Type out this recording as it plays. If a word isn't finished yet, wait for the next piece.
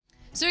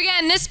So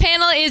again, this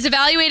panel is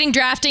evaluating,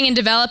 drafting, and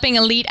developing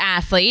elite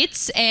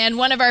athletes. And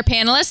one of our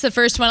panelists, the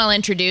first one I'll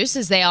introduce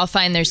as they all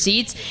find their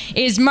seats,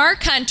 is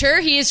Mark Hunter.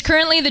 He is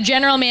currently the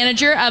general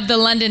manager of the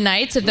London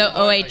Knights of the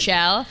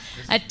OHL,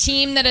 a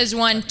team that has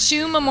won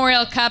 2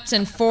 Memorial Cups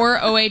and 4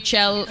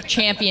 OHL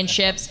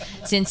championships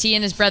since he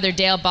and his brother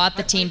Dale bought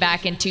the team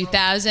back in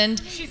 2000.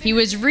 He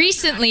was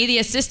recently the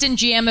assistant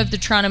GM of the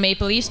Toronto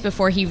Maple Leafs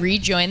before he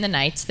rejoined the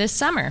Knights this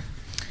summer.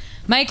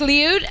 Mike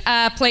Liud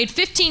played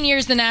 15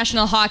 years in the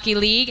National Hockey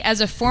League.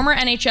 As a former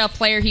NHL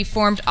player, he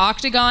formed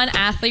Octagon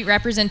Athlete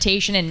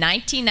Representation in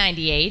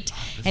 1998,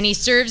 and he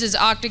serves as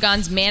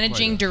Octagon's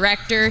managing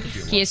director.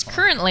 He is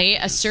currently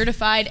a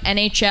certified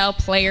NHL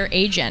player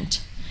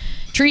agent.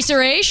 Teresa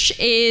Raish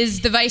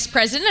is the Vice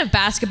President of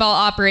Basketball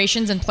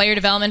Operations and Player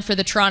Development for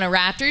the Toronto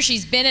Raptors.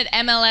 She's been at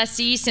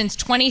MLSE since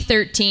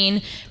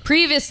 2013,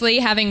 previously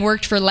having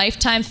worked for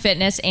Lifetime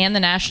Fitness and the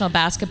National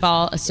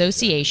Basketball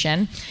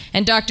Association.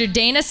 And Dr.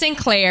 Dana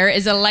Sinclair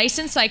is a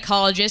licensed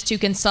psychologist who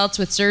consults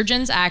with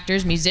surgeons,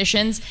 actors,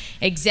 musicians,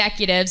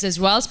 executives, as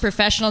well as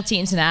professional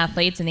teams and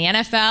athletes in the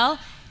NFL,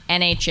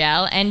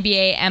 NHL,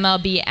 NBA,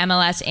 MLB,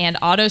 MLS, and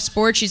auto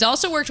sports. She's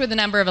also worked with a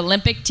number of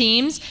Olympic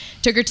teams,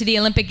 took her to the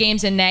Olympic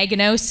Games in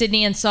Nagano,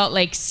 Sydney, and Salt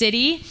Lake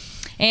City.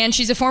 And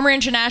she's a former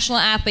international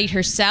athlete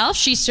herself.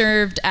 She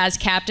served as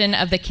captain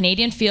of the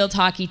Canadian field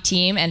hockey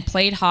team and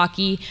played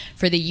hockey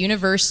for the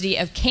University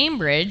of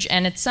Cambridge.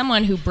 And it's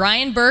someone who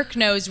Brian Burke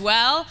knows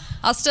well.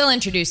 I'll still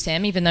introduce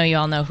him, even though you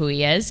all know who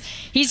he is.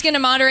 He's going to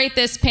moderate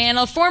this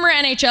panel. Former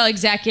NHL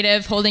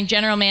executive, holding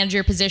general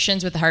manager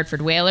positions with the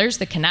Hartford Whalers,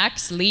 the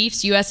Canucks,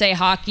 Leafs, USA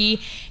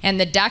Hockey, and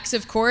the Ducks,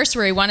 of course,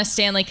 where he won a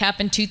Stanley Cup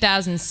in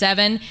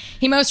 2007.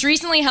 He most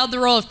recently held the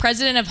role of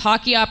president of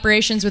hockey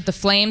operations with the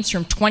Flames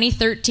from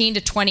 2013 to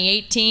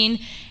 2018,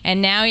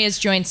 and now he has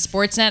joined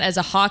Sportsnet as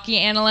a hockey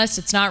analyst.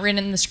 It's not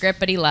written in the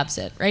script, but he loves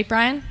it. Right,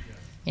 Brian?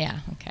 Yeah,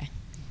 okay.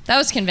 That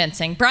was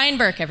convincing. Brian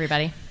Burke,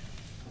 everybody.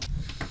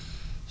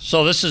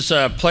 So this is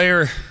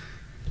player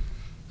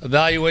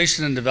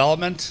evaluation and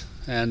development,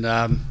 and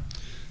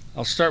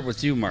I'll start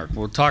with you, Mark.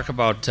 We'll talk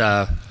about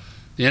the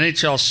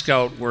NHL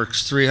scout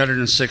works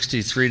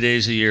 363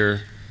 days a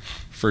year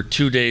for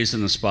 2 days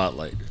in the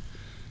spotlight,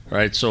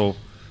 right? So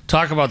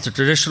talk about the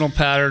traditional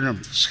pattern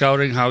of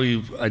scouting, how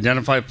you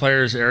identify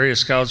players, area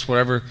scouts,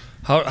 whatever.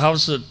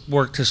 How's it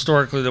worked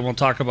historically? Then we'll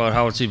talk about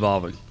how it's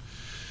evolving.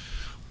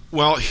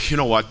 Well, you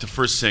know what? The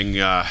first thing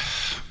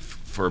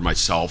for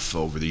myself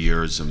over the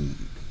years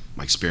and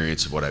my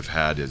experience of what I've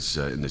had is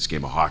in this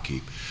game of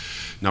hockey.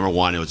 Number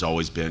one, it was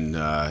always been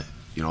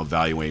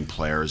evaluating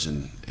players,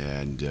 and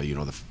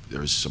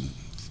there's some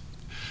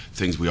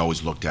things we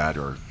always looked at,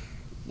 or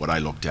what I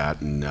looked at,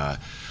 and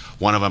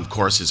one of them, of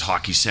course, is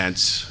hockey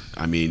sense.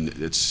 I mean,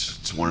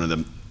 it's one of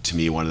the, to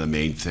me, one of the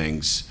main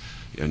things,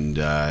 and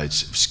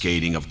it's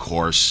skating, of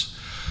course,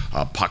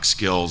 puck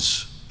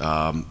skills,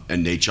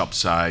 and Nate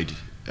upside,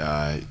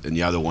 and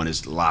the other one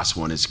is, the last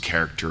one is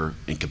character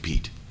and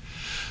compete.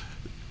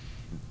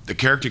 The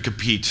character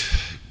compete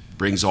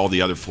brings all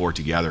the other four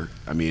together.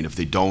 I mean, if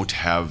they don't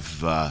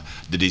have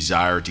the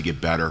desire to get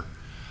better,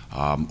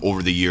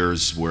 over the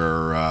years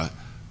where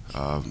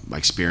my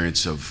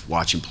experience of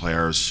watching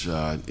players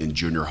in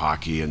junior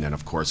hockey, and then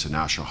of course the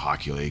National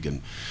Hockey League,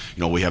 and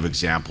we have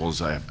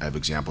examples. I have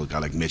examples of a guy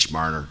like Mitch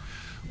Marner.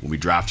 When we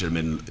drafted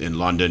him in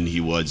London,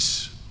 he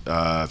was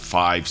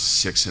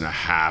 5'6" and a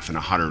half and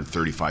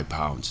 135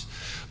 pounds,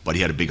 but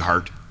he had a big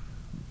heart,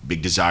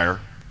 big desire,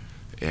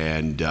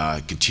 and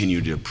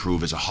continued to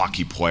improve as a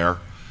hockey player.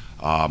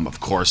 Of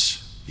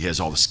course, he has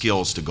all the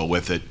skills to go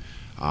with it.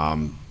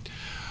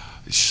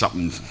 It's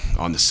something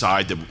on the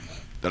side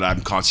that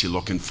I'm constantly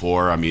looking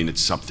for. I mean,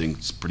 it's something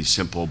it's pretty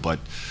simple, but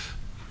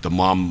the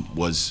mom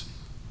was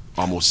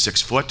almost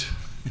 6 foot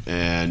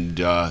and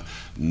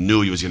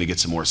knew he was going to get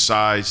some more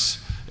size,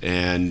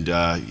 and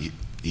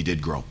he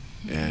did grow.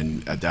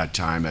 And at that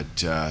time, at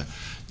the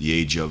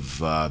age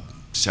of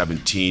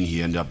 17,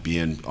 he ended up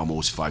being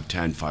almost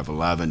 5'10",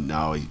 5'11".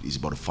 Now he's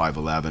about a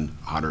 5'11",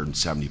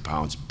 170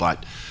 pounds,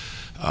 but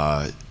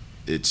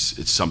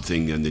it's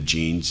something in the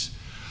genes.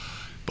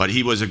 But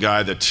he was a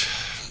guy that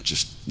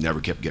just never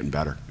kept getting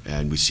better,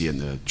 and we see in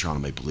the Toronto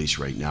Maple Leafs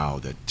right now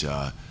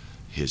that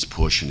his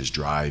push and his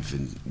drive,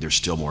 and there's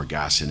still more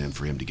gas in him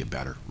for him to get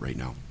better right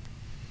now.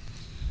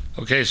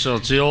 Okay, so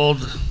it's the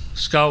old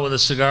scout with a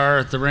cigar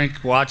at the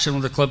rink, watching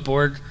with a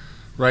clipboard,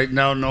 writing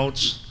down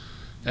notes.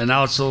 And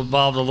now it's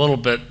evolved a little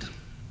bit.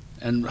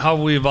 And how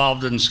have we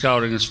evolved in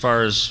scouting as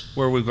far as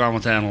where we've gone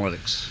with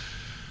analytics?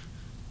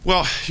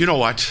 Well, you know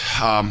what?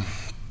 I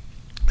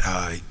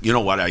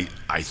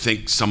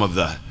think some of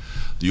the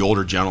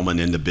older gentlemen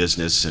in the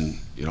business,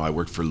 and I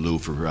worked for Lou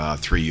for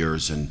 3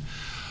 years, and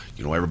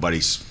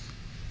everybody's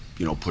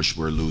pushed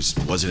where Lou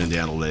wasn't into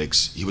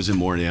analytics. He was in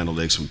more in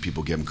analytics when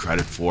people give him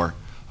credit for.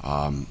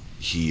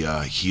 He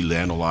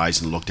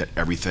analyzed and looked at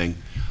everything.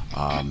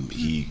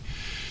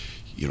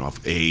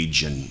 Of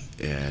age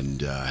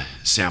and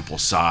sample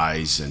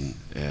size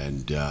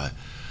and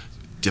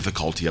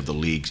difficulty of the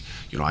leagues.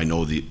 I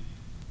know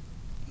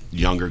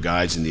younger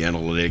guys in the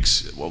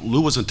analytics. Well,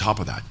 Lou was on top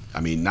of that.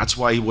 I mean, that's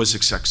why he was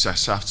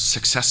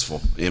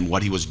successful in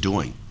what he was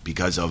doing,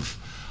 because of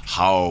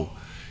how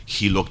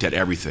he looked at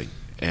everything.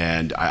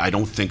 And I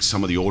don't think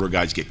some of the older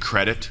guys get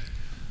credit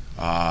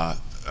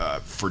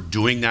for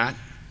doing that.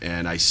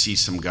 And I see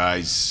some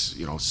guys,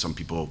 some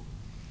people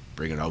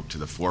bring it out to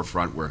the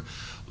forefront, where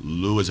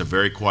Lou is a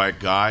very quiet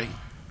guy.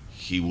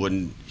 He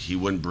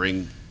wouldn't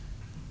bring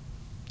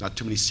not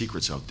too many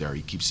secrets out there.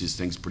 He keeps his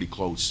things pretty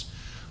close,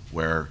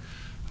 where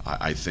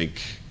I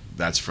think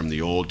that's from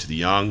the old to the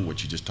young,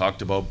 what you just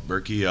talked about,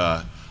 Berkey.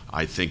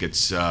 I think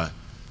it's, I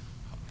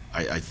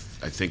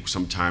think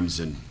sometimes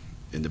in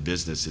the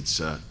business, it's,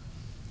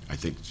 I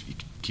think you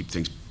keep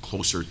things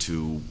closer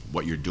to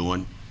what you're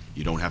doing.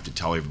 You don't have to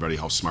tell everybody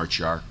how smart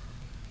you are.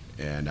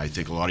 And I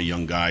think a lot of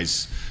young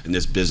guys in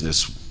this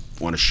business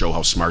want to show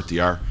how smart they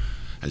are,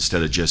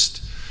 instead of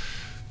just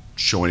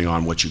showing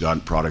on what you got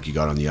in product you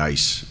got on the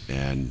ice.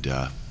 And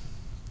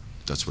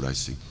that's what I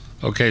see.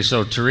 Okay,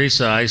 so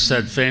Teresa, I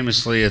said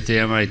famously at the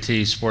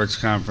MIT Sports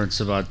Conference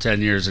about 10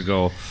 years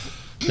ago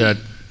that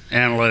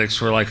analytics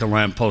were like a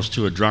lamppost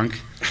to a drunk.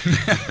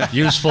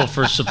 Useful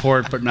for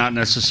support, but not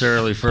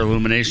necessarily for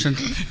illumination.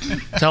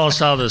 Tell us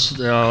how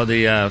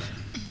the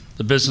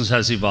business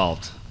has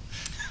evolved.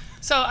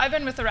 So I've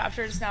been with the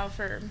Raptors now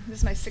this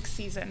is my 6th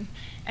season.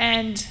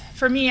 And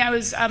for me, I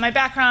was, my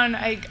background,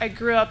 I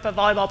grew up a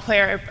volleyball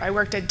player. I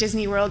worked at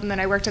Disney World, and then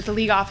I worked at the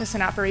league office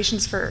and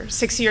operations for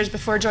 6 years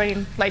before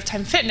joining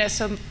Lifetime Fitness,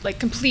 so like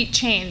complete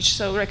change,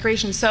 so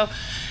recreation. So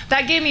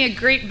that gave me a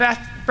great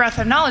breadth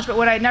of knowledge, but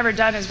what I'd never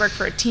done is work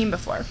for a team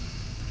before.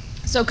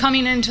 So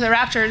coming into the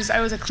Raptors,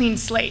 I was a clean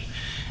slate.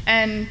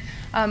 And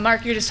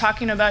Mark, you're just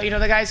talking about, the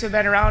guys who have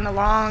been around a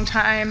long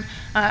time.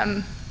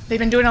 They've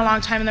been doing it a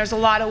long time, and there's a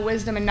lot of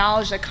wisdom and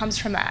knowledge that comes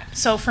from that.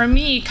 So for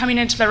me, coming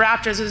into the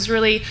Raptors was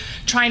really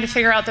trying to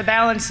figure out the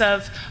balance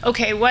of,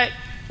 okay, what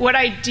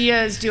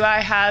ideas do I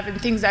have and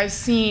things I've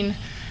seen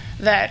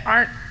that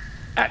aren't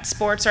at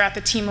sports or at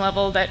the team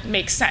level that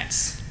make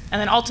sense?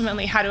 And then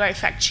ultimately, how do I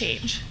affect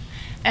change?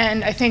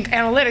 And I think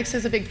analytics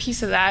is a big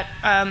piece of that.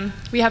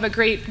 We have a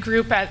great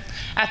group at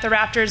the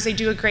Raptors. They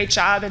do a great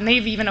job, and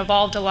they've even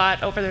evolved a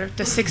lot over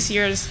the 6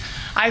 years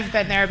I've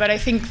been there. But I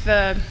think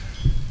the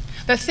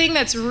thing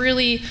that's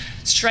really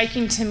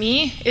striking to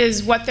me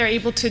is what they're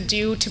able to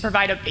do to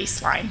provide a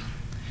baseline.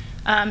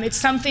 It's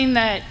something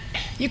that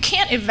you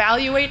can't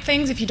evaluate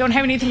things if you don't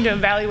have anything to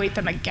evaluate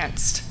them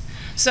against.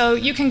 So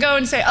you can go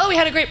and say, oh, we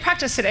had a great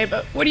practice today,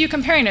 but what are you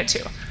comparing it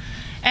to?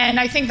 And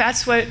I think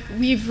that's what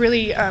we've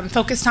really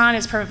focused on,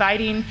 is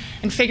providing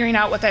and figuring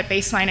out what that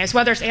baseline is,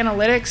 whether it's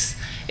analytics,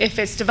 if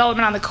it's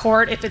development on the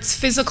court, if it's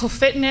physical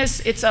fitness,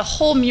 it's a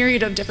whole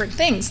myriad of different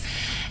things.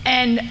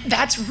 And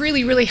that's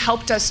really, really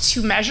helped us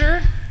to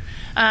measure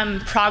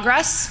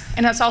progress,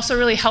 and that's also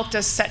really helped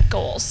us set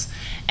goals.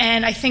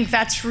 And I think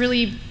that's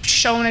really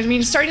shown,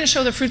 starting to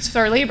show the fruits of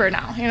our labor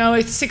now.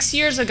 It's 6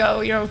 years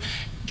ago,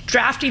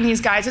 drafting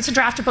these guys, it's a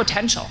draft of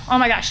potential. Oh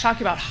my gosh,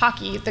 talking about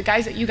hockey, the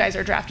guys that you guys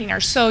are drafting are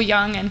so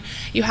young, and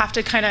you have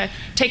to kind of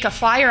take a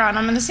flyer on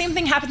them. And the same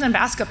thing happens in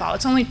basketball.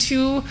 It's only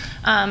two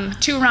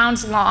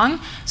rounds long,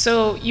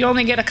 so you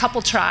only get a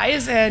couple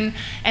tries, and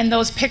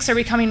those picks are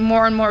becoming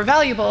more and more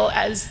valuable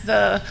as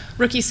the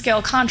rookie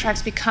scale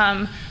contracts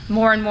become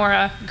more and more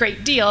a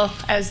great deal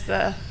as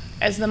the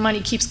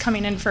money keeps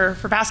coming in for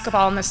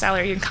basketball and the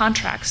salary and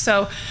contracts.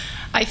 So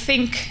I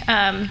think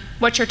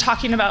what you're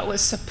talking about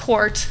with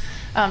support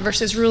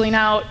versus ruling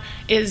out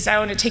is, I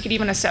want to take it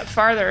even a step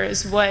farther,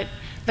 is what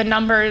the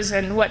numbers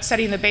and what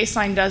setting the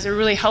baseline does. It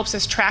really helps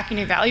us track and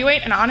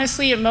evaluate, and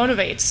honestly, it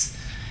motivates.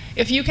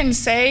 If you can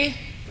say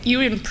you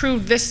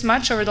improved this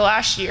much over the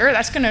last year,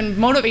 that's going to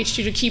motivate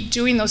you to keep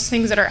doing those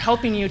things that are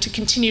helping you to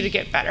continue to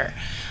get better.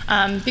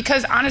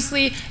 Because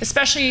honestly,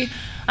 especially,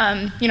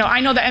 I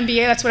know the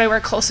NBA, that's what I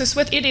work closest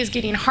with, it is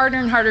getting harder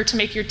and harder to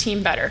make your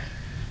team better.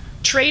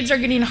 Trades are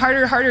getting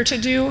harder and harder to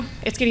do.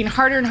 It's getting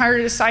harder and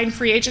harder to sign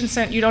free agents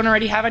that you don't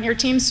already have on your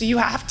team, so you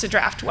have to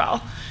draft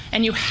well.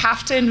 And you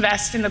have to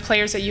invest in the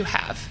players that you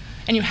have.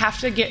 And you have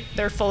to get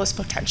their fullest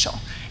potential.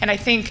 And I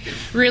think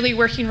really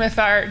working with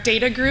our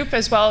data group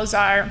as well as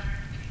our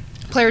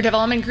player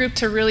development group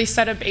to really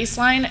set a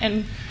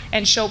baseline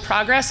and show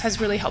progress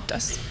has really helped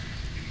us.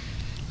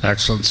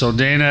 Excellent. So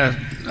Dana,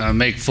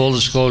 make full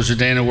disclosure,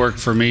 Dana worked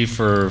for me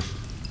for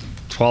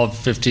 12,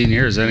 15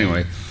 years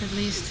anyway. At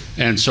least.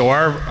 And so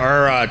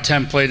our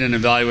template in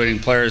evaluating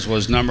players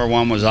was, number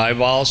one was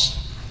eyeballs.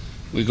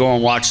 We go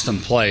and watch them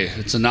play.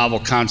 It's a novel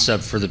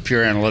concept for the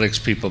pure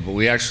analytics people, but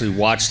we actually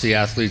watch the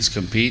athletes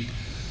compete,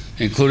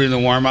 including the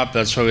warm-up.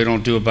 That's why we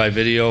don't do it by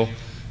video,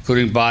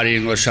 including body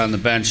English on the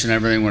bench and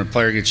everything when a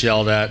player gets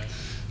yelled at.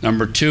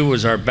 Number two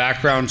was our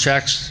background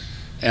checks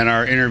and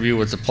our interview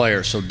with the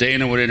player. So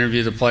Dana would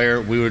interview the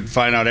player. We would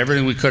find out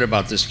everything we could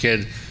about this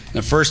kid. In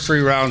the first 3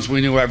 rounds,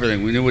 we knew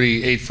everything. We knew what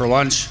he ate for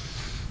lunch,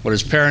 what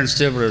his parents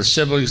did, what his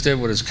siblings did,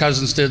 what his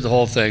cousins did, the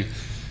whole thing.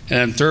 And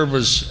then third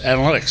was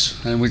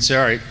analytics. And we'd say,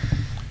 all right,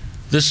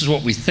 this is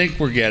what we think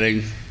we're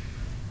getting.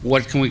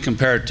 what can we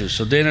compare it to?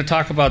 So Dana,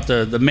 talk about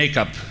the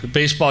makeup.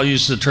 Baseball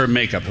uses the term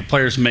makeup, a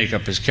player's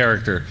makeup, his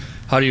character.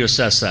 How do you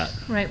assess that?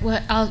 Right.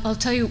 Well, I'll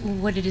tell you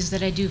what it is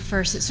that I do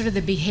first. It's sort of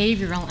the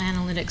behavioral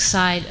analytics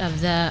side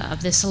of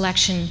the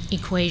selection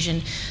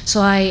equation.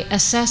 So I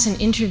assess and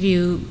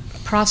interview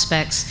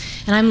prospects,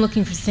 and I'm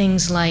looking for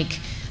things like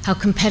how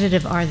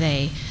competitive are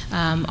they?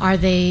 Are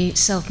they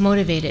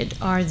self-motivated?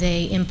 Are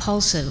they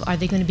impulsive? Are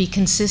they going to be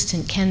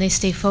consistent? Can they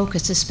stay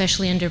focused,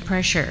 especially under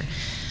pressure?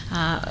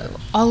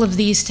 All of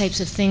these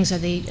types of things. Are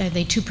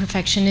they too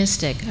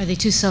perfectionistic? Are they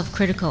too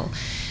self-critical?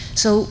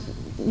 So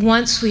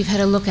once we've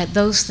had a look at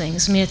those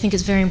things, I think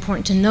it's very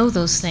important to know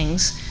those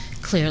things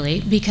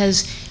clearly,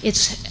 because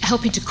it's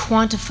helping to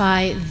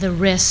quantify the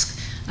risk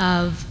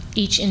of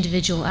each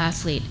individual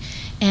athlete.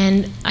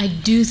 And I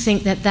do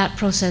think that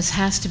process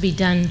has to be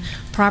done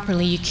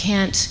properly. You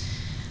can't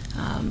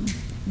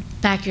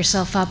back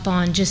yourself up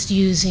on just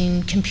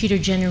using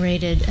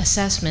computer-generated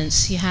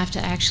assessments. You have to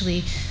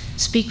actually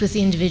speak with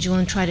the individual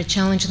and try to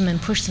challenge them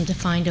and push them to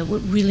find out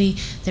what really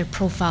their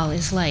profile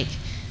is like.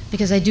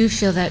 Because I do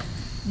feel that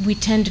we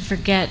tend to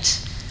forget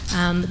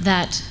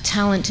that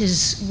talent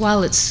is,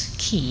 while it's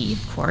key,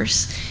 of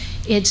course,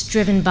 it's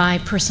driven by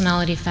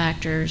personality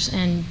factors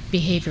and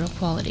behavioral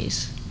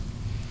qualities.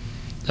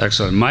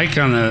 Excellent. Mike,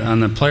 on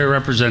the player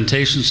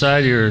representation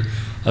side, you're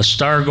a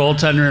star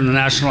goaltender in the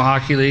National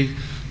Hockey League.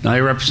 Now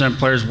you represent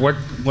players. What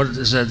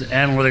has that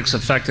analytics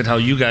affected how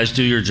you guys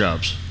do your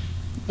jobs?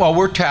 Well,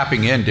 we're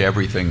tapping into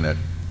everything that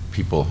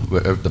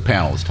the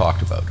panel has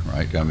talked about,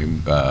 right?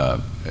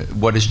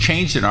 What has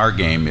changed in our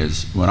game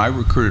is when I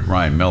recruited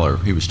Ryan Miller,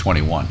 he was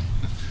 21.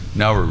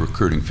 Now we're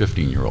recruiting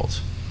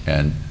 15-year-olds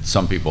and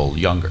some people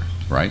younger,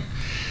 right?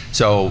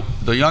 So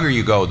the younger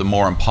you go, the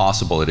more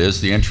impossible it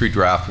is. The entry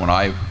draft when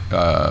I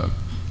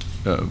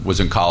was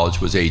in college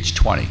was age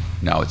 20.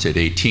 Now it's at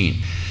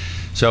 18.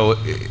 So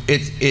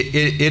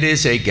it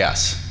is a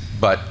guess.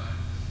 But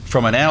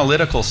from an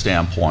analytical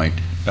standpoint,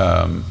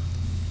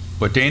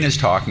 what Dana's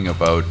talking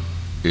about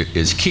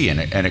is key, and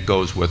it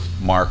goes with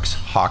Mark's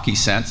hockey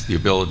sense, the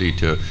ability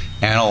to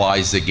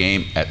analyze the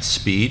game at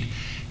speed,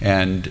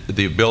 and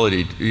the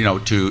ability,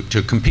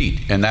 to compete.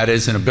 And that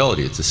is an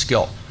ability; it's a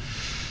skill.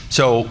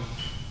 So,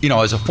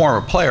 as a former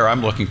player,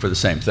 I'm looking for the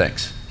same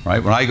things,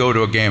 right? When I go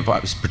to a game,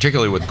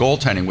 particularly with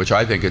goaltending, which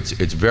I think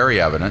it's very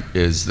evident,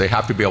 is they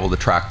have to be able to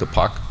track the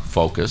puck,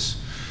 focus.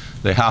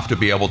 They have to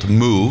be able to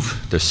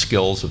move, the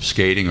skills of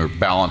skating or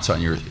balance on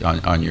your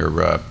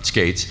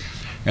skates,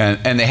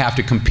 and they have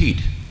to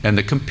compete. And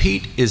the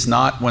compete is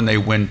not when they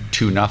win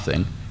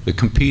 2-0. The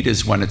compete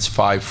is when it's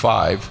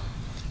 5-5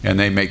 and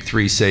they make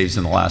 3 saves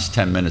in the last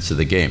 10 minutes of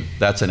the game.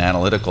 That's an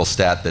analytical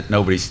stat that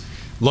nobody's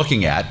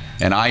looking at,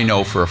 and I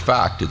know for a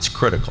fact it's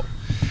critical.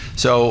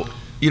 So,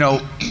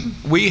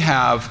 we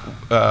have,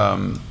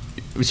 I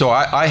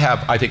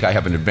think I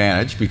have an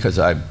advantage because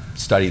I've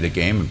studied the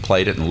game and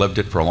played it and lived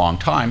it for a long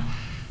time.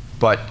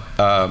 But,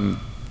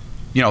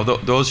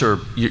 those are,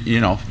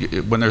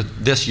 when they're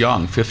this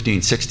young,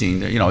 15,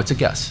 16, it's a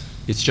guess.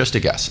 It's just a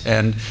guess.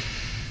 And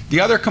the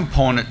other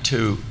component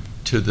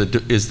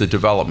is the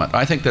development.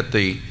 I think that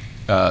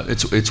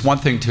it's one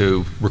thing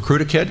to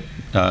recruit a kid,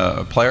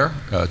 a player.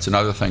 It's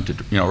another thing to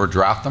or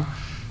draft them.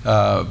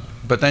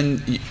 But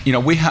then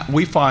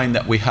we find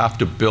that we have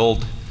to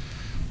build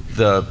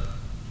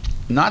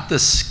not the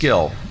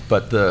skill,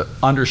 but the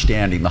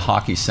understanding, the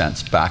hockey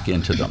sense back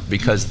into them,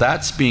 because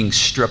that's being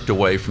stripped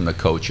away from the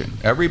coaching.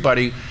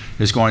 Everybody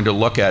is going to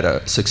look at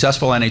a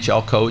successful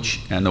NHL coach,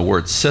 and the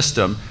word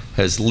system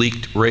has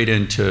leaked right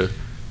into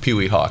Pee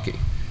Wee hockey.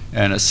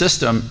 And a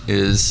system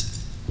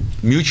is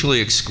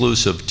mutually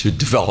exclusive to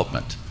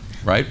development,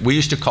 right? We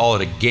used to call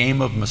it a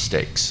game of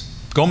mistakes.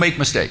 Go make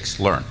mistakes,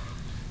 learn.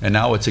 And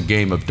now it's a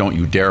game of don't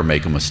you dare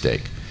make a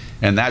mistake.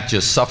 And that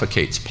just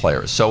suffocates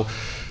players. So,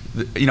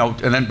 and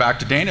then back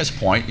to Dana's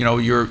point, is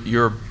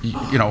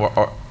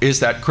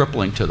that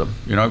crippling to them?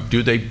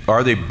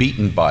 Are they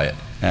beaten by it?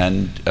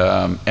 And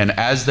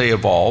as they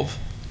evolve,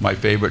 my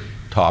favorite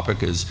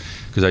topic is,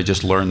 because I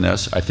just learned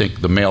this, I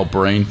think the male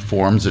brain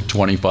forms at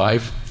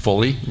 25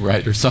 fully,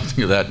 right, or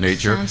something of that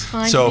nature. Sounds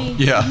fine so, to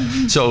me.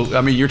 yeah. So,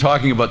 you're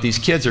talking about these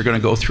kids are going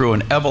to go through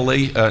an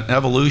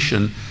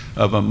evolution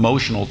of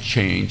emotional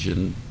change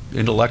and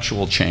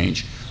intellectual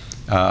change.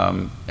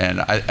 And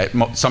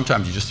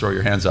sometimes you just throw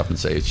your hands up and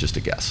say it's just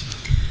a guess.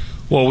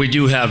 Well,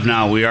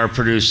 we are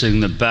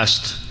producing the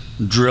best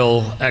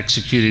drill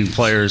executing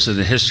players in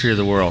the history of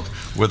the world.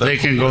 They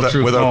can go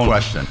through without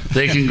question.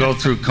 They can go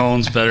through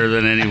cones better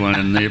than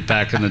anyone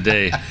back in the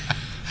day.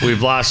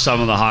 We've lost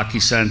some of the hockey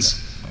sense,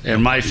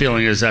 and my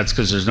feeling is that's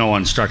because there's no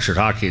unstructured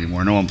hockey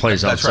anymore. No one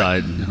plays that's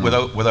outside.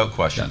 Right. Without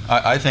question.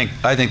 Yeah. I think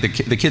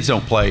the kids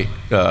don't play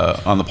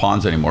on the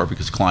ponds anymore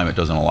because climate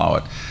doesn't allow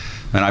it.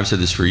 And I've said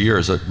this for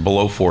years, that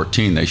below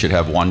 14, they should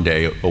have 1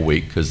 day a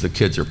week, because the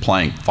kids are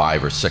playing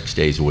 5 or 6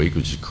 days a week,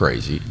 which is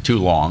crazy, too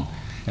long.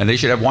 And they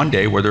should have 1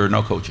 day where there are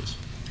no coaches.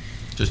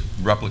 Just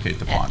replicate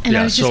the pond. And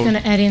I was just going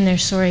to add in there,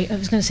 sorry, I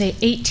was going to say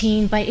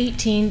by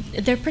 18,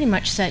 they're pretty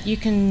much set. You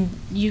can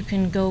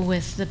go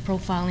with the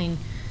profiling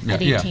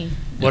at 18.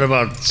 What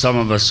about some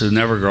of us who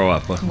never grow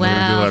up? What are we gonna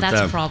do Well, about that's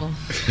them? a problem.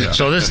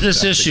 So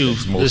this issue,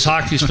 this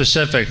hockey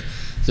specific,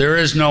 there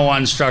is no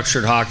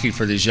unstructured hockey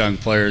for these young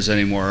players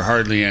anymore,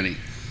 hardly any.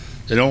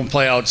 They don't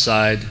play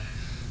outside.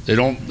 They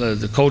don't.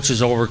 The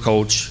coaches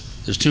overcoach.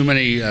 There's too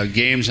many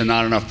games and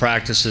not enough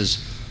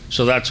practices.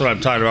 So that's what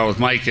I'm talking about with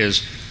Mike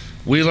is,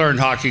 we learned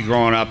hockey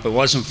growing up. It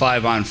wasn't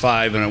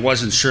 5-on-5, and it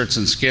wasn't shirts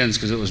and skins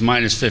because it was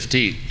minus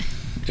 15.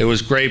 It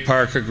was gray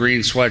parka,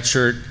 green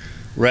sweatshirt,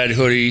 red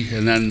hoodie,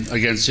 and then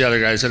against the other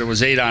guys, and it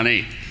was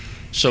 8-on-8.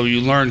 So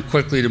you learn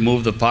quickly to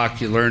move the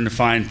puck. You learn to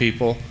find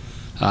people.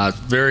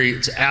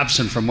 It's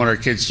absent from what our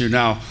kids do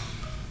now.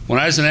 When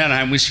I was in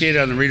Anaheim, we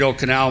skated on the Rideau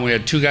Canal, and we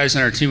had 2 guys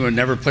on our team who had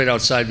never played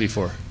outside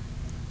before.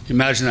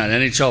 Imagine that,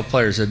 NHL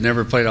players had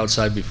never played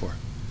outside before.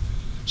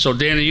 So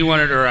Dana,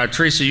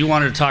 Teresa, you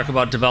wanted to talk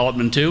about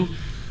development too?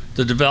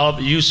 The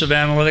use of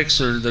analytics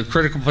or the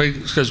critical play,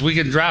 because we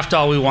can draft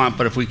all we want,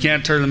 but if we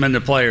can't turn them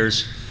into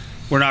players,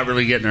 we're not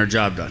really getting our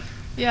job done.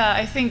 Yeah,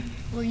 I think,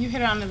 well, you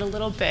hit on it a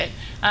little bit.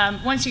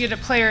 Once you get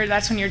a player,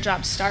 that's when your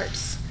job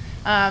starts.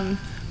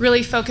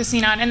 Really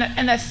focusing on,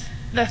 and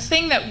the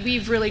thing that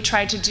we've really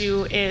tried to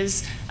do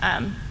is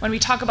when we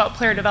talk about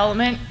player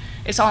development,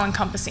 it's all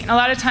encompassing. A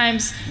lot of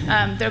times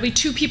there'll be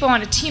 2 people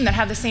on a team that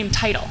have the same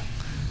title.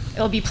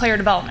 It'll be player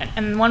development,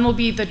 and one will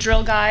be the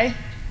drill guy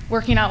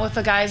working out with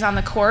the guys on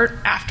the court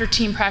after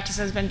team practice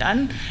has been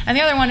done, and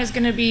the other one is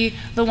going to be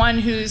the one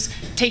who's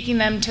taking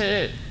them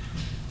to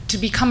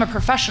become a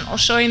professional,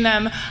 showing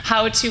them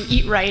how to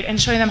eat right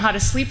and showing them how to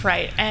sleep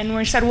right. And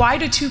we said, why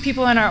do 2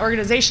 people in our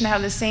organization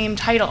have the same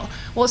title?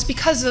 Well, it's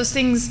because those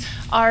things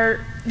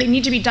they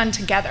need to be done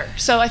together.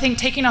 So I think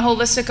taking a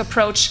holistic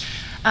approach,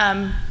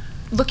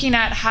 looking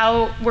at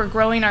how we're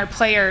growing our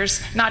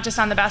players, not just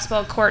on the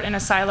basketball court in a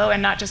silo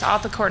and not just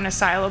off the court in a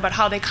silo, but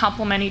how they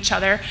complement each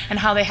other and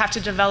how they have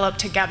to develop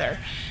together.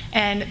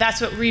 And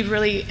that's what we've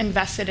really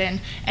invested in.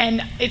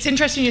 And it's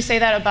interesting you say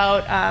that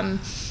about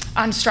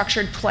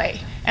unstructured play.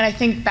 And I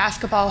think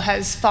basketball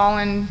has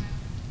fallen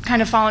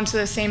to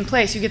the same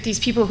place. You get these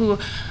people who,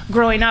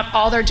 growing up,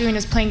 all they're doing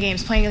is playing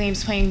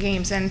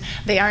games, and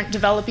they aren't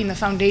developing the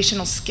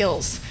foundational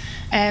skills.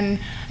 And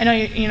I know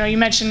you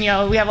mentioned we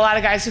have a lot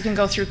of guys who can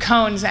go through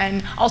cones,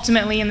 and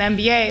ultimately in the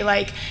NBA,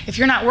 like if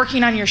you're not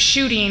working on your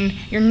shooting,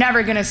 you're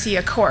never going to see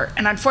a court.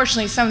 And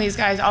unfortunately, some of these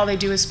guys, all they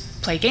do is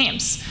play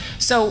games.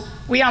 So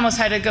we almost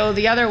had to go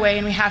the other way,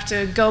 and we have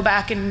to go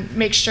back and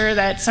make sure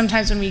that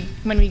sometimes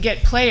when we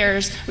get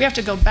players, we have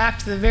to go back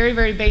to the very,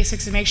 very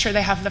basics and make sure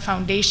they have the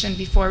foundation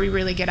before we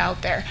really get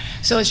out there.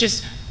 So it's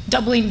just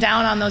doubling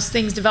down on those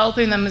things,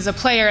 developing them as a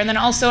player, and then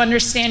also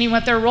understanding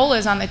what their role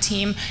is on the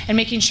team and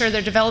making sure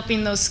they're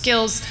developing those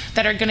skills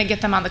that are going to get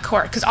them on the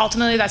court, because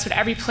ultimately that's what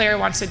every player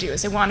wants to do,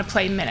 is they want to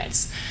play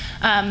minutes.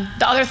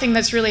 The other thing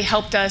that's really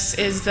helped us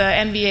is the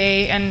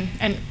NBA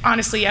and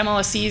honestly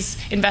MLSE's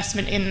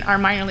investment in our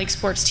minor league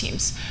sports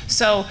teams.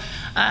 So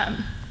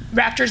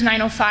Raptors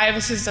 905,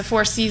 this is the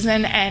 4th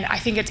season, and I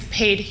think it's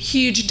paid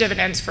huge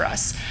dividends for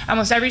us.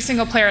 Almost every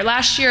single player.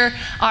 Last year,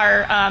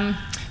 our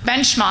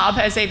bench mob,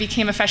 as they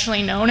became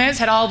affectionately known as,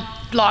 had all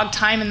logged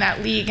time in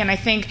that league, and I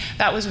think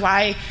that was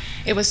why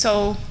it was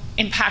so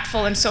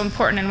impactful and so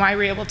important, and why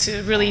we were able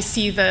to really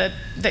see the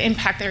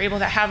impact they were able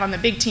to have on the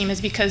big team, is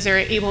because they were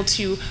able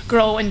to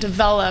grow and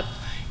develop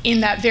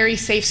in that very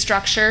safe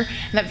structure,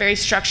 and that very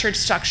structured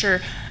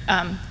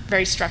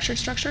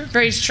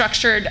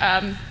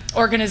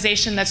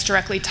organization that's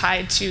directly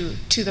tied to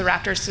the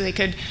Raptors, so they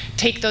could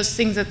take those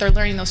things that they're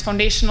learning, those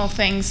foundational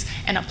things,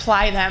 and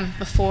apply them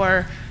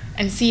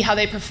and see how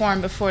they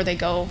perform before they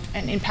go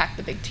and impact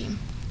the big team.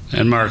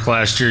 And Mark,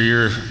 last year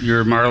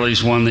your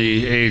Marlies won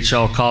the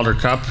AHL Calder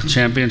Cup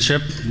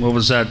championship. What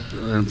was that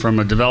from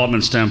a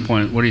development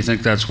standpoint? What do you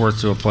think that's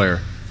worth to a player?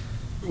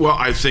 Well,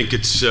 I think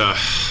it's,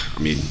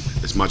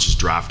 as much as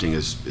drafting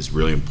is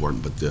really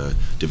important, but the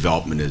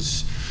development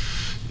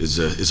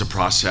is a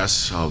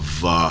process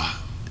of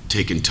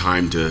taking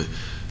time to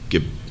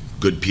get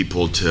good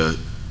people to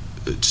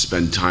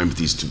spend time with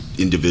these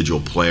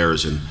individual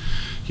players. And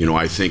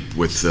I think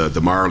with the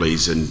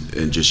Marlies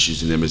and just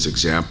using them as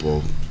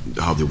example,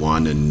 how they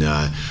won, and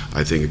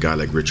I think a guy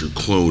like Richard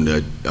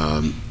Clune,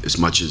 as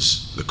much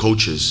as the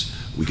coaches,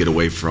 we get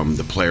away from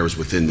the players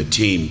within the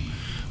team,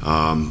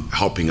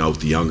 helping out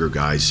the younger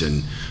guys,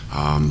 and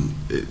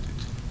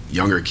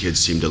younger kids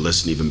seem to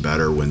listen even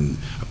better when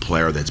a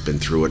player that's been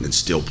through it and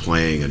still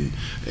playing,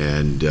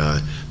 and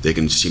they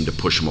can seem to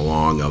push them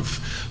along of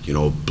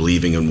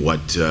believing in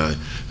what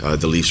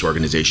the Leafs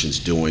organization's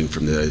doing,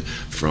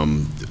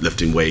 from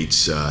lifting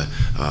weights,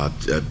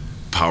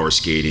 power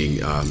skating,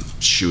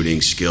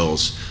 shooting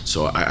skills.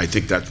 So I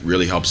think that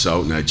really helps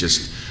out, and it's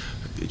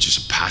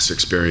just past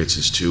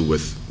experiences too.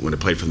 With when I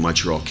played for the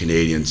Montreal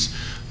Canadiens,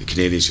 the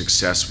Canadian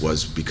success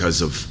was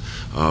because of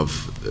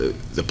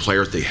the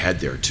players they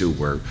had there too,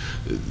 where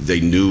they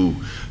knew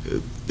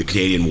the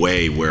Canadian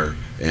way.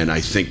 And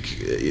I think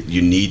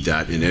you need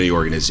that in any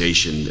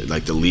organization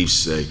like the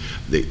Leafs.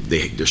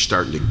 They're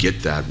starting to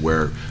get that,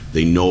 where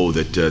they know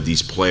that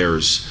these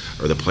players,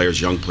 or the players,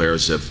 young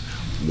players, have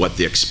what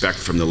they expect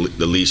from the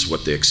least,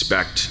 what they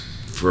expect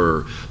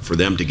for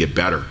them to get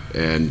better.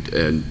 And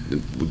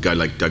a guy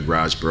like Doug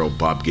Rasborough,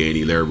 Bob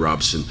Gainey, Larry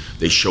Robson,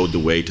 they showed the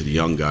way to the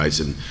young guys,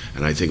 and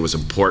I think it was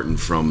important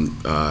from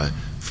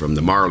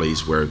the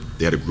Marlies, where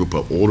they had a group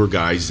of older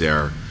guys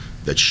there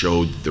that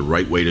showed the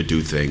right way to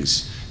do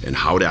things and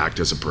how to act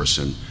as a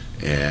person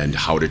and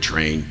how to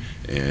train,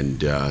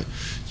 and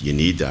you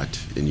need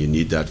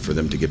that for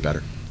them to get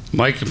better.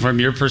 Mike, from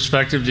your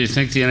perspective, do you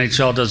think the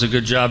NHL does a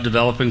good job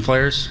developing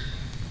players,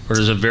 or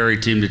does it vary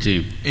team to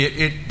team?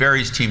 It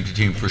varies team to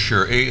team for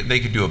sure. They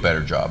could do a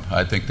better job.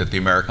 I think that the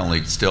American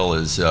League still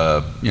is,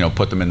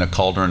 put them in the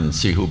cauldron and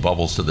see who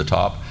bubbles to the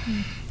top.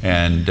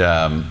 And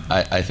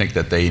I think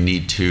that they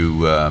need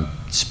to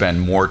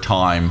spend more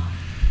time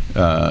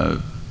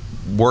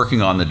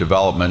working on the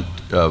development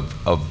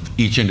of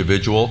each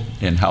individual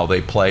in how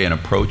they play and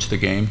approach the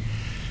game.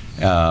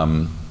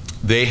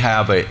 They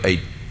have a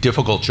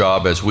difficult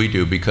job, as we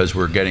do, because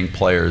we're getting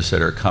players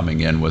that are coming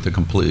in with a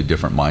completely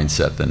different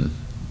mindset than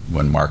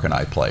when Mark and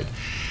I played.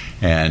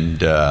 And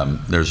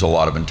there's a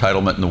lot of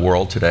entitlement in the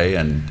world today,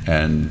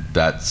 and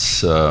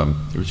that's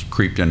it's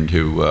creeped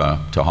into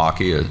to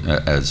hockey,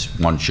 as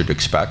one should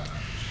expect.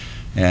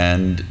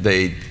 And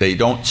they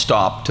don't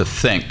stop to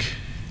think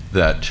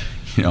that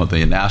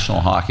the National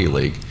Hockey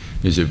League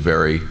is a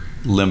very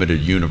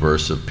limited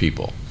universe of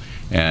people.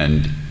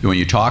 And when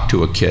you talk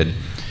to a kid,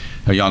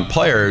 a young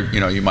player,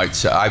 you might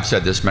say, I've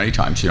said this many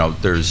times,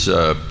 there's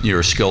you're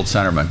a skilled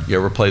centerman. You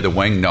ever play the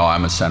wing? No,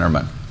 I'm a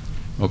centerman.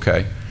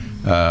 Okay.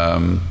 How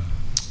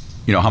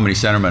many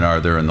centermen are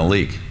there in the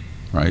league,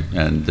 right?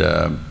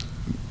 And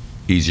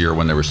easier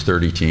when there was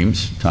 30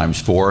 teams,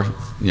 times 4,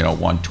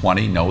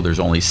 120. No, there's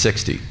only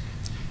 60,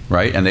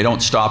 right? And they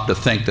don't stop to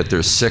think that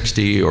there's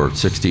 60 or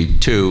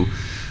 62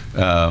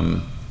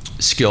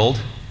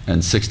 skilled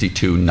and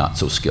 62 not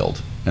so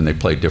skilled. And they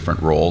play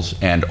different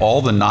roles. And all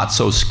the not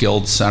so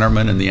skilled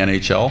centermen in the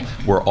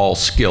NHL were all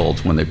skilled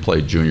when they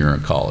played junior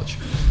in college.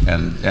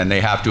 And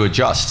they have to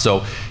adjust.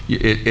 So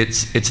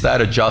it's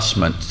that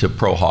adjustment to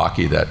pro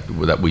hockey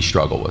that we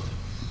struggle with.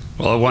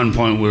 Well, at one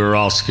point we were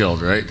all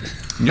skilled, right?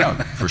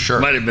 Yeah, for sure.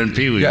 Might have been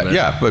Pee Wee.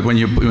 Yeah, but when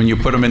you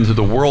put them into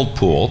the world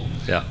pool,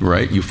 yeah,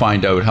 right, you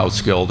find out how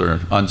skilled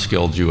or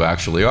unskilled you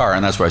actually are.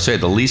 And that's why I say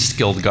the least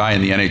skilled guy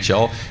in the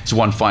NHL is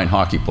one fine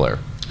hockey player.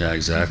 Yeah,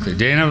 exactly.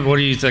 Dana, what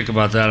do you think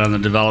about that on the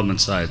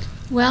development side?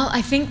 Well,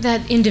 I think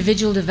that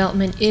individual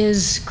development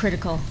is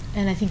critical,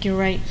 and I think you're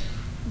right.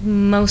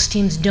 Most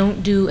teams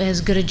don't do as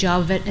good a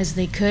job of it as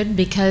they could,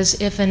 because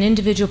if an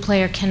individual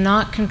player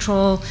cannot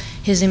control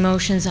his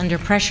emotions under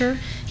pressure,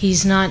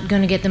 he's not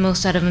going to get the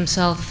most out of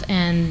himself,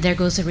 and there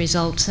goes the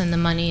results and the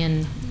money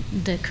and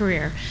the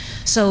career.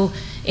 So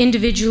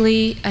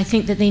individually, I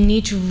think that they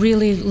need to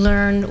really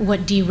learn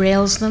what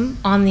derails them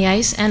on the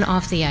ice and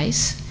off the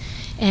ice,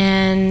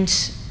 and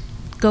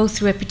go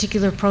through a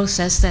particular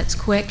process that's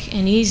quick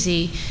and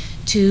easy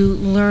to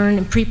learn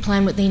and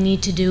pre-plan what they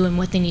need to do and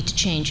what they need to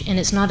change. And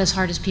it's not as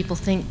hard as people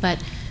think,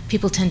 but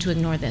people tend to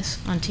ignore this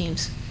on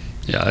teams.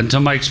 Yeah, and to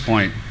Mike's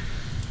point,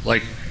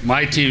 like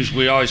my teams,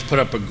 we always put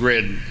up a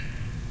grid,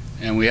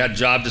 and we had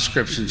job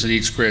descriptions in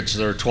each grid. So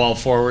there were 12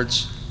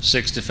 forwards,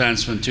 6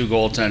 defensemen, 2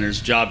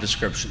 goaltenders, job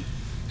description.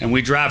 And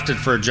we drafted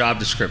for a job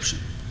description.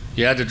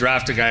 You had to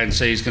draft a guy and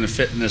say he's going to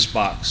fit in this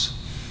box.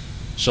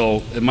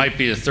 So it might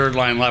be a third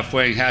line left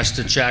wing, has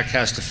to check,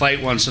 has to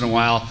fight once in a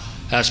while,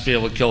 has to be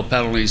able to kill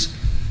penalties.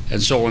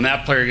 And so when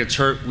that player gets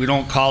hurt, we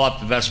don't call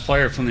up the best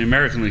player from the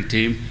American League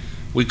team.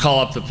 We call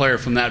up the player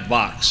from that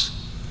box.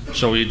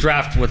 So you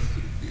draft with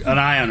an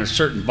eye on a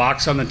certain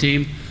box on the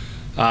team.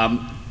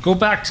 Go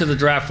back to the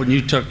draft when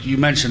you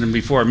mentioned him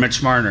before,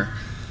 Mitch Marner.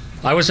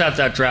 I was at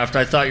that draft.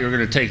 I thought you were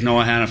going to take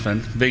Noah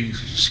Hannafin, big,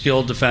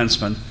 skilled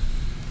defenseman.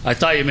 I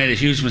thought you made a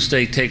huge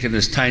mistake taking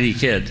this tiny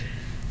kid,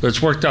 but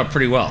it's worked out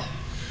pretty well.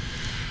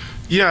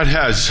 Yeah, it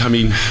has. I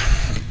mean,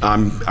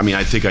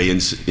 I think I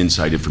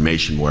inside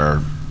information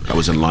where I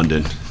was in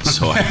London,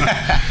 so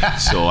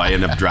I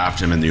ended up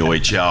drafting him in the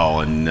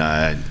OHL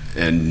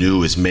and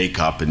knew his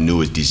makeup and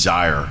knew his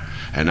desire,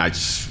 and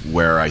that's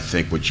where I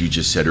think what you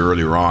just said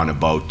earlier on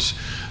about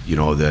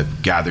the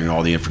gathering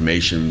all the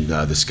information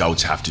the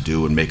scouts have to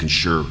do and making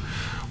sure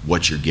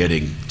what you're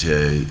getting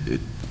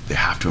they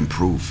have to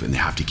improve, and they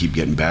have to keep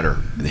getting better,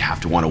 and they have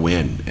to want to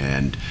win.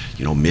 And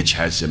Mitch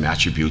has some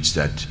attributes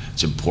that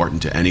it's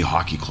important to any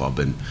hockey club,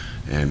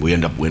 and we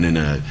end up winning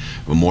a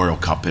Memorial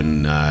Cup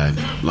in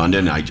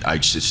London. I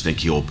just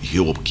think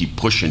he'll keep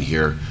pushing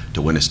here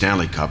to win a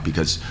Stanley Cup,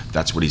 because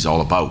that's what he's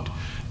all about.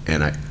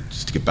 And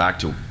just to get back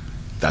to,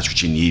 that's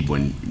what you need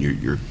when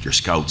your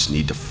scouts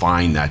need to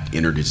find that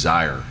inner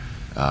desire.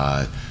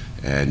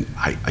 And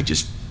I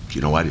just,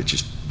 it's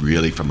just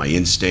really from my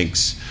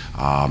instincts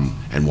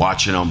and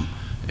watching him,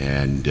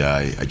 and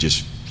I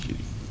just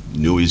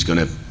knew he was going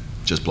to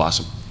just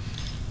blossom.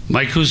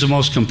 Mike, who's the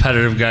most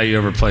competitive guy you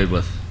ever played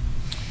with?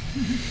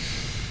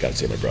 Got to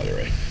say my brother,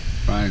 Ray.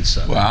 Ryan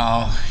Sutton.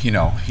 Well,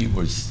 he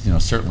was,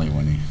 certainly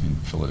when he in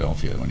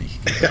Philadelphia when he,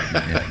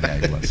 yeah,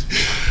 he was.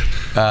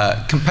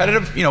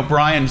 Competitive,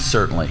 Brian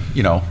certainly,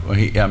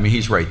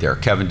 he's right there.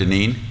 Kevin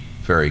Dineen,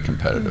 very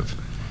competitive.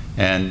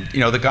 And,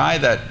 the guy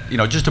that,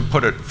 just to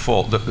put it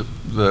full,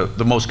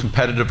 the most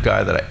competitive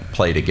guy that I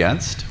played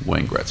against,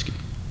 Wayne Gretzky,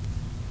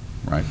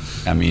 right?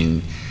 I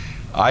mean,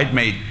 I'd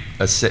made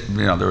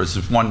there was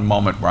this one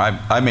moment where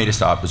I made a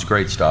stop. It was a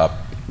great stop,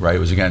 right? It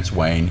was against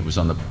Wayne. It was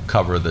on the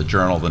cover of the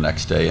Journal the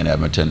next day in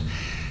Edmonton.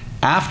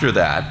 After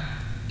that,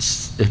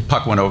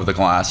 puck went over the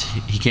glass.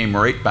 He came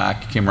right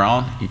back, he came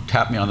around, he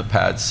tapped me on the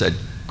pad, said,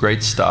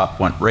 great stop,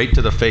 went right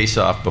to the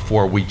face-off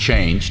before we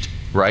changed,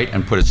 right,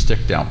 and put his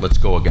stick down. Let's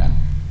go again.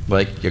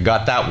 Like, you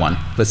got that one.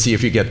 Let's see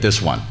if you get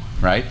this one,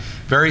 right?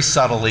 Very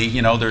subtly,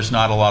 there's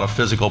not a lot of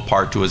physical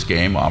part to his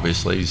game,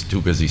 obviously. He's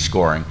too busy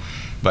scoring.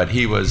 But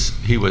he was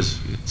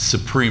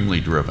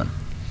supremely driven.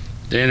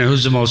 Dana,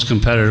 who's the most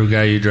competitive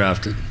guy you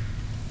drafted?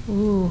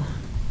 Ooh,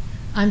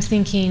 I'm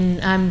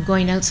thinking I'm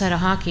going outside of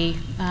hockey.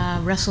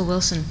 Russell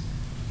Wilson.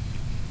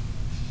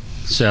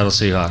 Seattle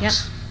Seahawks.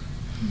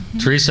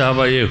 Yep. Teresa, how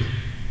about you?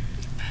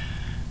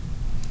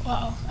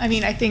 Well, I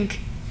mean, I think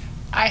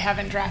I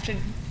haven't drafted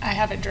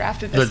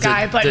this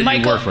guy, but that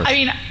Michael, you work with. I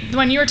mean,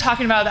 when you were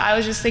talking about that, I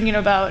was just thinking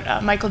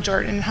about Michael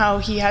Jordan, how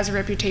he has a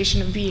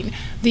reputation of being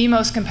the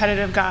most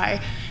competitive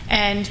guy,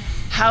 and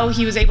how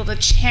he was able to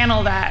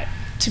channel that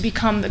to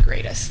become the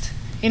greatest.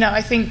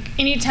 I think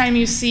anytime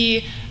you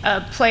see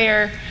a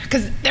player,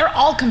 because they're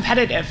all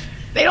competitive,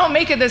 they don't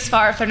make it this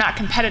far if they're not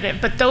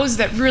competitive, but those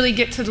that really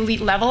get to the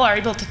elite level are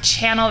able to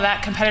channel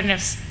that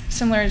competitiveness,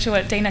 similar to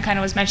what Dana kind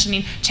of was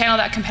mentioning, channel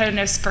that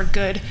competitiveness for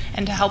good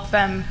and to help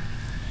them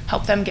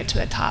get to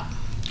the top.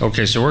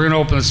 Okay, so we're going to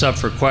open this up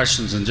for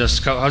questions in just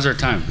a couple. How's our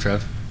time,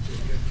 Trev?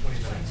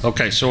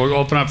 Okay, so we'll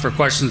open up for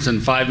questions in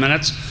 5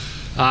 minutes.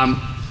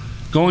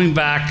 Going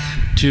back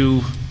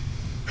to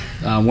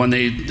when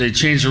they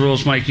changed the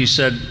rules, Mike, you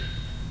said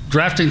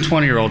drafting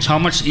 20-year-olds, how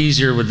much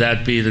easier would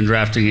that be than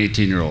drafting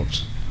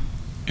 18-year-olds?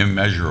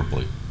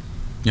 Immeasurably.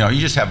 You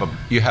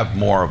have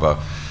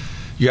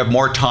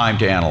more time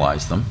to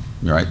analyze them,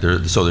 right?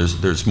 So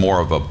there's more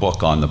of a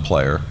book on the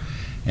player,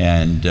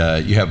 and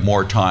you have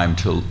more time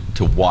to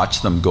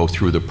watch them go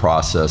through the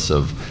process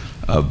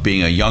of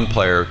being a young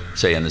player,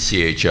 say in the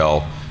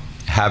CHL,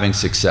 having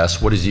success.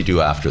 What does he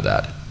do after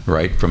that,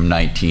 right? From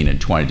 19 and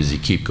 20, does he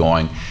keep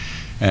going?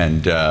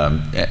 And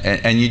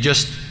you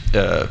just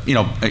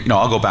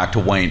I'll go back to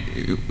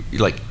Wayne.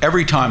 Like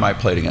every time I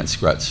played against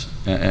Gretz,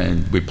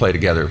 and we played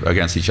together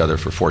against each other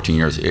for 14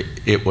 years,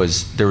 there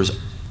was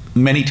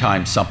many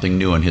times something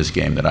new in his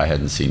game that I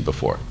hadn't seen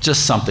before.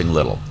 Just something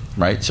little,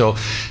 right? So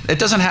it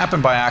doesn't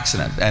happen by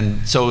accident.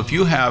 And so if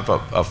you have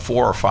a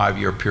 4 or 5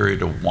 year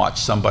period to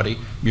watch somebody,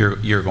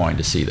 you're going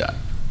to see that.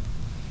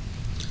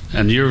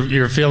 And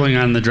your feeling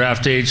on the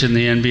draft age in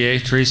the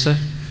NBA, Teresa?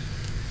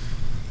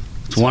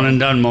 It's one and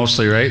done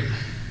mostly, right?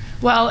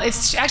 Well,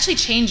 it's actually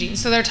changing.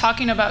 So they're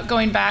talking about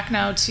going back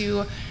now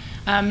to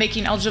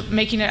making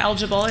it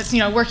eligible. It's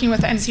working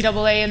with the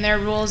NCAA and their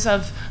rules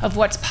of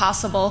what's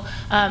possible.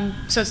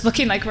 So it's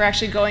looking like we're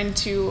actually going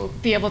to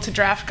be able to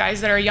draft guys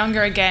that are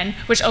younger again,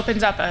 which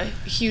opens up a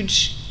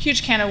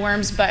huge can of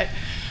worms. But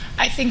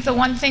I think the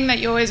one thing that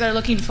you always are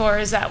looking for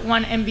is that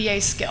one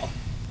NBA skill,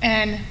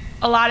 and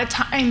a lot of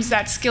times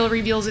that skill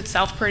reveals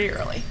itself pretty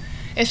early.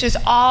 It's just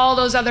all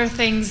those other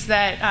things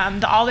that,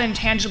 all the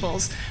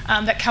intangibles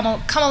that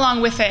come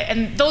along with it.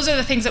 And those are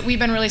the things that we've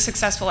been really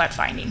successful at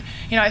finding.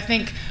 I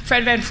think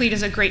Fred VanVleet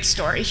is a great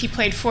story. He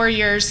played 4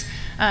 years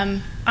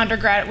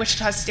undergrad at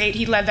Wichita State.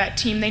 He led that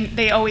team.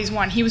 They always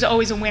won. He was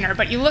always a winner.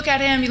 But you look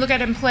at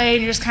him play,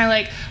 and you're just kind of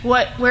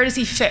like, where does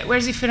he fit? Where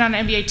does he fit on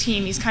an NBA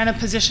team? He's kind of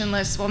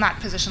positionless. Well, not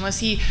positionless.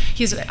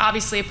 He's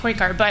obviously a point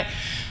guard. But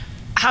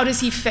how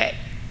does he fit?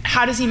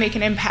 How does he make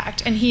an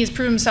impact? And he has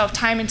proven himself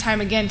time and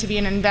time again to be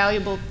an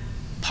invaluable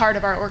part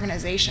of our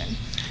organization.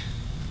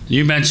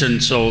 You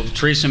mentioned, so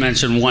Teresa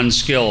mentioned one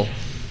skill.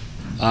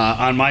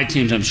 On my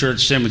teams, I'm sure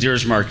it's the same with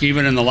yours, Mark.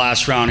 Even in the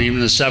last round, even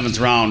in the 7th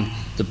round,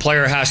 the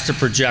player has to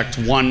project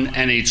one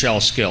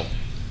NHL skill.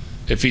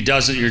 If he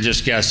doesn't, you're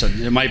just guessing.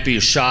 It might be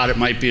a shot, it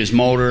might be his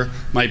motor,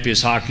 it might be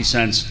his hockey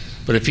sense.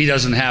 But if he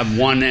doesn't have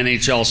one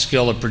NHL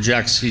skill that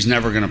projects, he's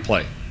never going to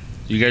play.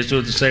 You guys do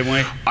it the same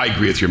way? I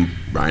agree with you,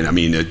 Brian. I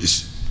mean,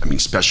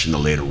 especially in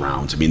the later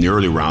rounds. I mean, the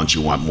early rounds,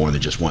 you want more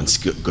than just one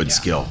good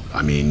skill.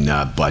 I mean,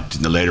 but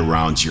in the later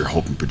rounds, you're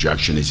hoping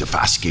projection. He's a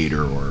fast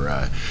skater,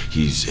 or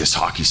his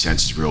hockey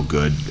sense is real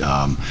good.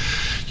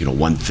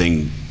 One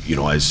thing,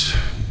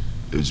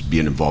 as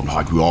being involved in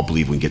hockey, we all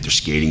believe we can get their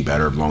skating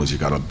better as long as they've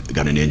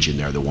got an engine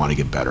there. They want to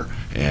get better,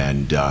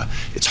 and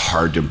it's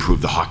hard to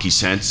improve the hockey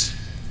sense,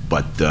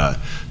 but the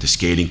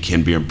skating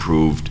can be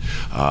improved.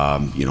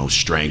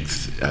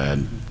 Strength,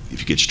 and if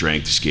you get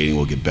strength, the skating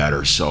will get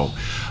better. So.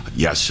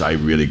 Yes, I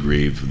really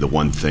agree. The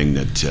one thing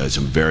that is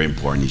very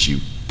important is you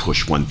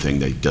push one thing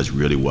that he does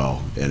really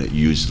well, and it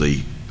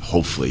usually,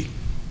 hopefully,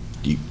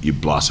 you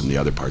blossom the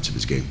other parts of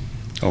his game.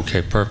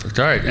 Okay, perfect.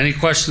 All right, any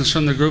questions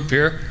from the group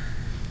here?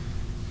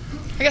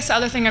 I guess the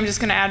other thing I'm just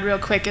going to add real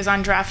quick is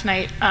on draft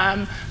night.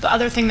 The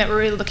other thing that we're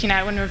really looking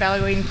at when we're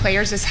evaluating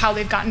players is how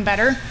they've gotten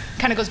better.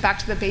 Kind of goes back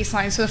to the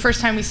baseline. So the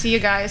first time we see a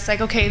guy, it's like,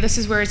 okay, this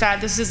is where he's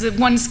at. This is the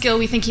one skill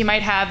we think he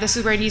might have. This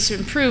is where he needs to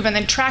improve, and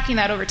then tracking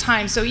that over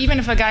time. So even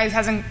if a guy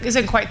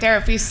isn't quite there,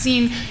 if we've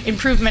seen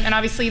improvement, and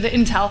obviously the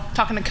intel,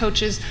 talking to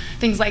coaches,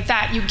 things like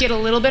that, you get a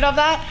little bit of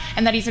that,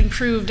 and that he's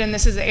improved, and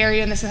this is the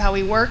area, and this is how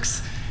he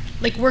works.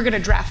 Like, we're going to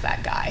draft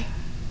that guy.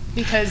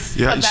 Because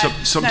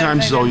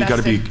sometimes though you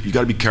got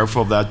to be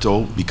careful of that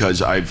though,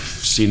 because I've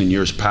seen in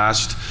years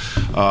past.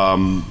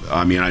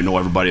 I mean, I know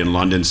everybody in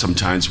London.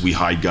 Sometimes we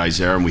hide guys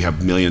there, and we have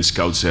a million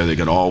scouts there. They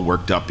get all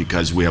worked up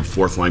because we have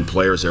fourth line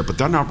players there, but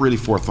they're not really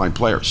fourth line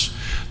players.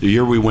 The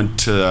year we went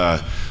to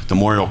the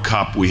Memorial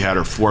Cup, we had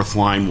our fourth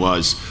line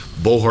was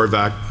Bo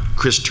Horvat,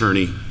 Chris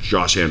Turney,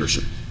 Josh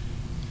Anderson,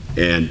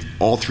 and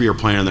all three are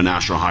playing in the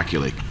National Hockey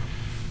League.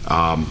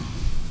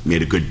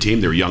 Made a good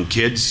team. They were young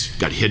kids,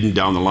 got hidden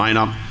down the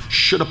lineup.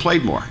 Should have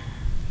played more.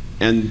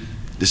 And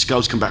the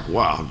scouts come back,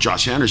 wow,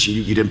 Josh Anderson,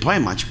 you didn't play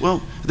much.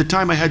 Well, at the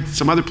time I had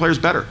some other players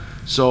better.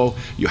 So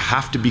you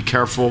have to be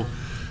careful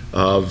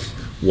of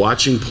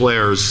watching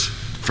players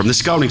from the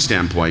scouting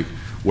standpoint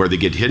where they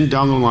get hidden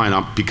down the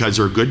lineup because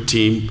they're a good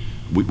team.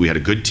 We had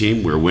a good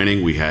team. We were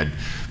winning. We had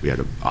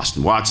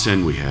Austin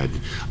Watson. We had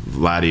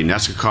Vladdy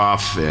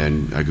Neskakov,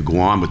 and I could go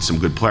on with some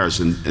good players.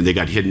 And they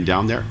got hidden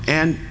down there,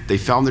 and they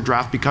fell in the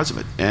draft because of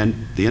it.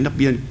 And they end up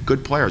being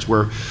good players.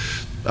 Where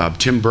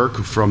Tim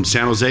Burke from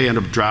San Jose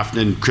ended up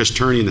drafting Chris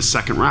Turney in the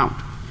second round,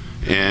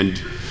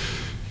 and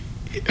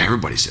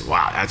everybody said,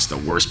 "Wow, that's the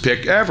worst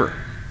pick ever."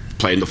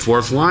 Playing the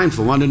fourth line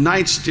for the London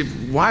Knights.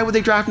 Why would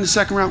they draft in the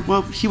second round?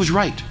 Well, he was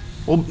right.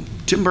 Well,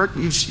 Tim Burke,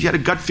 he had a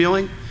gut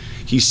feeling.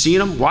 He's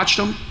seen him, watched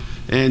him,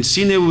 and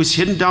seen that he was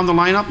hidden down the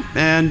lineup,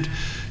 and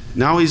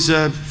now he's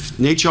an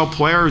NHL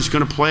player who's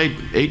going to play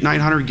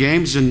 800-900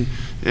 games and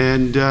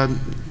a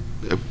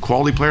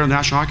quality player in the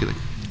National Hockey League.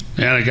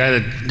 And a guy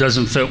that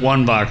doesn't fit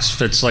one box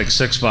fits like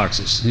 6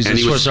 boxes. He's a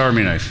Swiss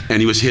Army knife. And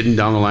he was hidden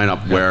down the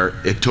lineup where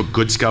it took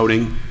good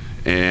scouting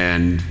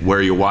and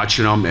where you're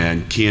watching him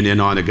and keying in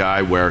on a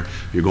guy where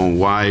you're going,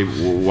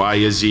 why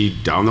is he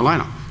down the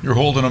lineup? You're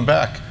holding him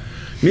back.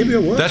 Maybe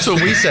it was. That's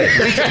what we say.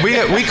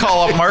 we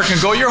call up Mark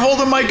and go, "You're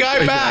holding my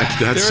guy back."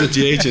 That's what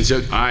the agent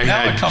said. I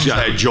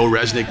had Joe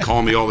Resnick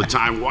call me all the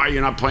time. Why are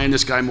you not playing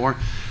this guy more?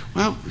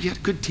 Well, you had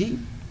a good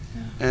team.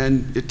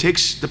 And it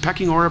takes the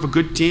pecking order of a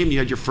good team. You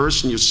had your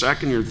first and your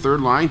second and your third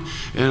line.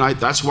 And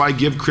that's why I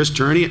give Chris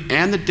Turney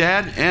and the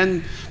dad,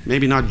 and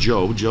maybe not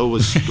Joe. Joe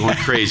was going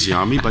crazy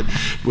on me. But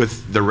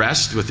with the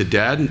rest, with the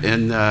dad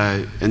and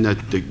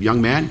the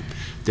young man,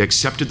 they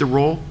accepted the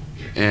role.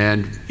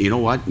 And you know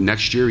what?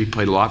 Next year he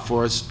played a lot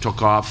for us,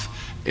 took off,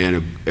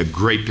 and a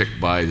great pick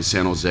by the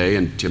San Jose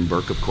and Tim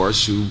Burke, of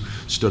course, who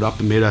stood up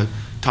and made a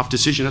tough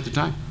decision at the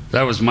time.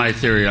 That was my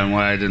theory on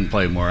why I didn't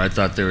play more. I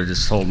thought they were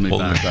just holding me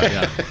back.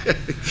 Yeah.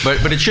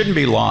 But it shouldn't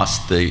be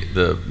lost,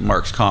 the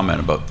Mark's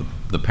comment about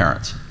the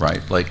parents,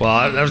 right? Like,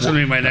 well, that was going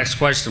to be my next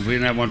question. If we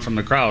didn't have one from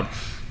the crowd,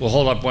 we'll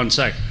hold up one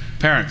sec.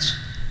 Parents.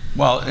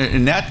 Well,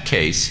 in that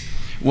case,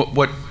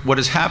 what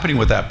is happening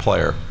with that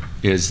player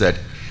is that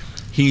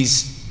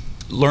he's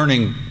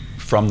learning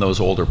from those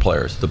older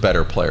players, the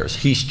better players.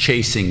 He's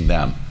chasing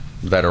them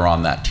that are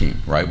on that team,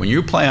 right? When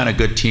you play on a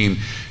good team,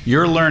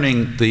 you're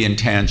learning the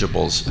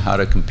intangibles, how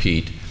to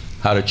compete,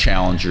 how to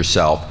challenge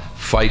yourself,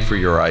 fight for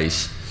your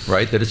ice,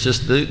 right? That it's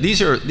just,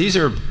 these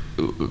are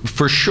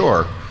for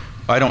sure,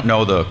 I don't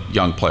know the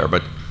young player,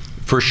 but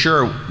for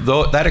sure,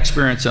 though, that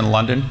experience in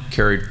London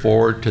carried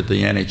forward to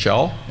the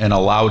NHL and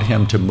allowed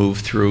him to move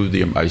through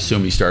I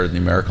assume he started in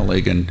the American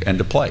League and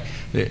to play.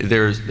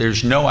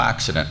 There's no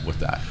accident with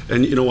that.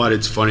 And you know what,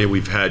 it's funny,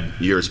 we've had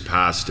years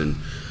past, and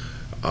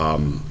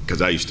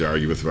because I used to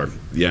argue with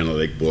the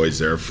analytic boys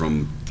there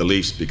from the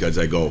Leafs, because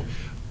I go,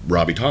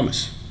 Robbie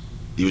Thomas.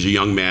 He was a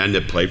young man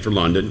that played for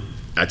London.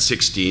 At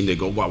 16, they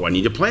go, well, I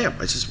need to play him.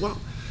 I says,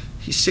 well,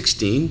 he's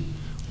 16.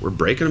 We're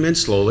breaking him in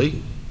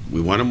slowly.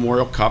 We won a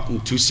Memorial Cup in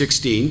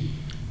 2016,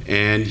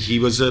 and he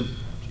was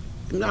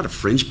not a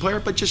fringe player,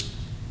 but just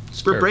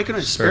we're breaking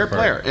a spare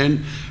player.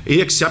 And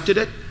he accepted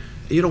it.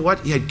 And you know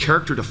what? He had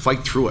character to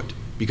fight through it.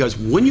 Because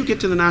when you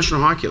get to the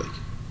National Hockey League,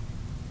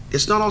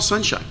 it's not all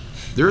sunshine.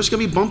 There's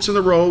going to be bumps in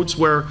the roads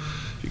where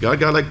you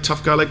got a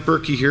tough guy like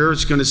Berkey here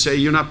is going to say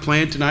you're not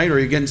playing tonight or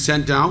you're getting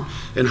sent down,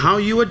 and how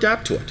you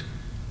adapt to it.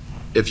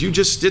 If you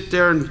just sit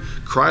there and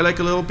cry like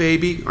a little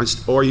baby,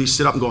 or you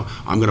sit up and go,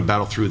 I'm going to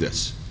battle through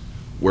this,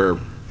 where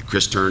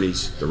Chris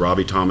Turney's, the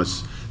Robbie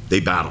Thomas, they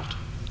battled,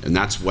 and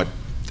that's why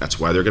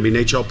they're going to be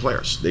NHL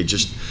players.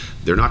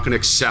 They're not going to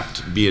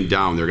accept being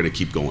down. They're going to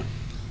keep going.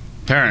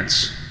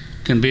 Parents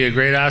can be a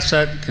great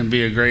asset, can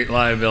be a great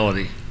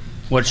liability.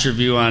 What's your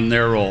view on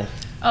their role?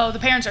 Oh, the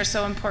parents are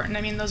so important.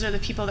 I mean, those are the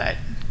people that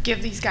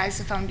give these guys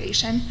the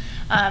foundation.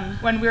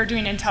 When we were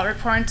doing intel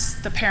reports,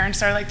 the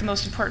parents are like the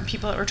most important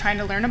people that we're trying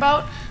to learn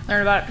about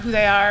who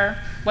they are,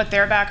 what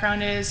their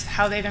background is,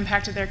 how they've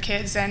impacted their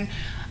kids. And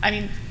I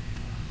mean,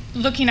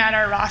 looking at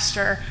our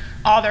roster,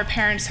 all their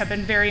parents have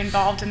been very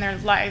involved in their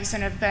lives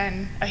and have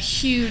been a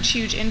huge,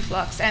 huge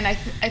influx. And I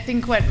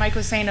think what Mike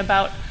was saying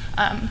about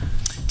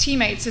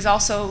teammates is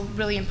also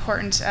really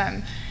important.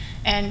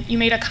 And you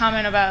made a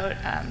comment about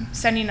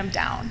sending them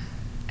down.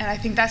 And I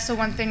think that's the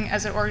one thing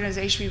as an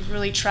organization we've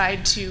really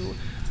tried to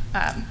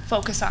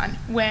focus on.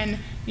 When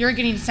you're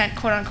getting sent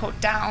quote unquote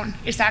down,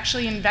 it's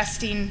actually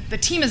investing, the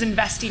team is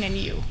investing in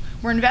you.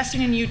 We're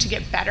investing in you to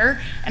get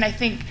better. And I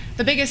think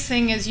the biggest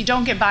thing is you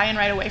don't get buy-in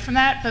right away from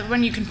that, but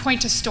when you can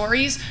point to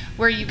stories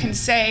where you can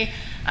say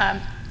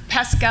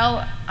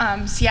Pascal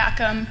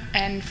Siakam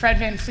and Fred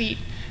VanVleet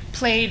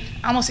played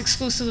almost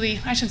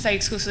exclusively, I shouldn't say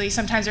exclusively,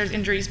 sometimes there's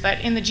injuries,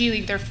 but in the G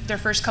League their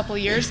first couple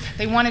of years,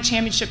 they won a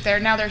championship there.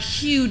 Now they're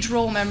huge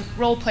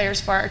role players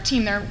for our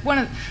team.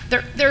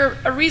 They're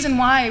a reason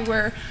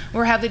why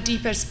we have the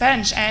deepest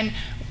bench. And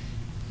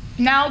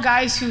now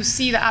guys who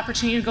see the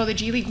opportunity to go to the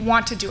G League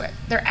want to do it.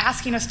 They're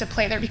asking us to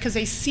play there because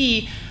they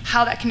see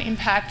how that can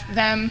impact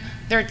them,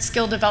 their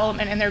skill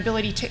development, and their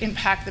ability to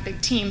impact the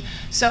big team.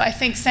 So I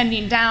think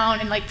sending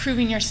down and like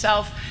proving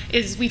yourself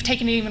is, we've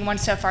taken it even one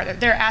step farther.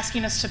 They're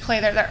asking us to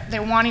play there.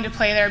 They're wanting to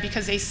play there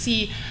because they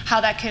see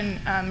how that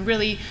can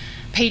really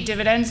pay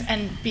dividends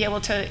and be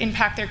able to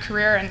impact their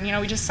career. And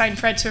we just signed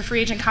Fred to a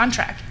free agent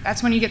contract.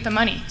 That's when you get the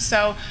money.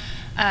 So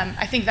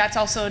I think that's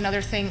also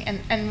another thing,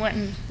 and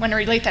when I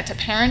relate that to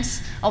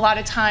parents, a lot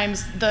of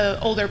times the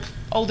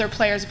older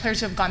players, the players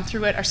who have gone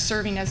through it, are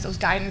serving as those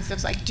guidance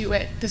of like, do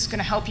it, this is going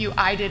to help you,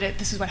 I did it,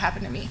 this is what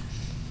happened to me.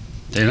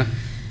 Dana?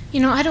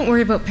 I don't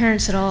worry about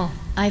parents at all.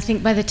 I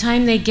think by the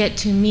time they get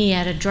to me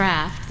at a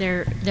draft,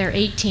 they're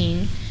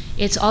 18,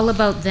 it's all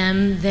about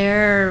them,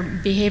 their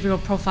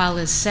behavioral profile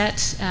is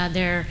set,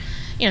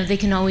 they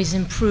can always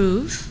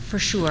improve, for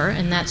sure,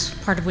 and that's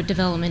part of what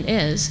development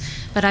is.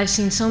 But I've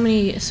seen so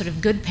many sort of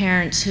good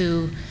parents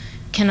who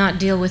cannot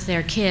deal with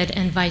their kid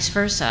and vice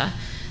versa,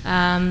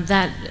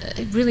 that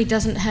it really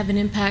doesn't have an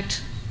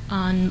impact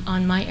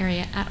on my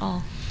area at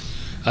all.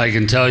 I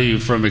can tell you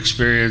from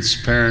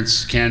experience,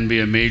 parents can be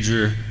a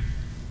major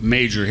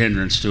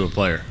hindrance to a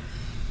player.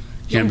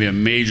 Can be a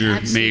major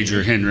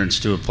hindrance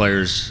to a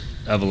player's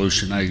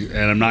evolution.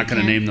 And I'm not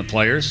going to name the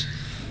players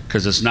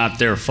because it's not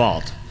their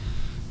fault.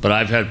 But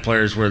I've had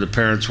players where the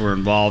parents were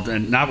involved,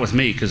 and not with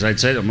me, because I'd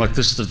say to them, look,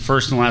 this is the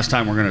first and last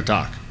time we're going to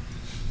talk.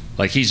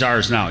 Like, he's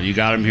ours now. You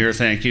got him here,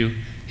 thank you.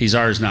 He's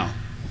ours now.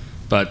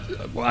 But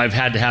I've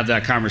had to have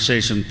that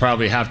conversation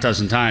probably half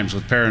dozen times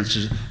with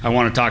parents. I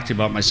want to talk to you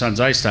about my son's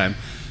ice time.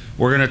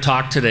 We're going to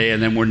talk today,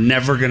 and then we're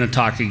never going to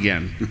talk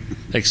again,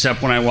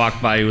 except when I walk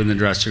by you in the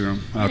dressing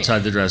room,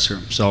 outside the dressing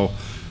room. So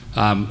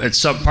it's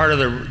some part of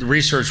the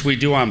research we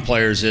do on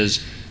players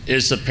is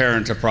the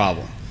parent a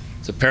problem?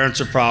 If the parent's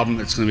a problem,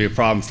 it's going to be a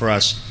problem for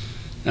us.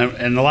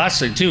 And the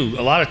last thing, too,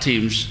 a lot of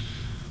teams,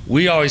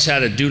 we always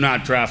had a do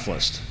not draft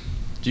list.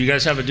 Do you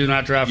guys have a do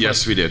not draft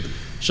list? Yes, we did.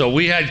 So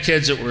we had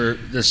kids that were,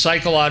 the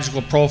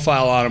psychological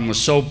profile on them was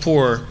so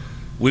poor,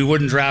 we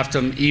wouldn't draft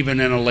them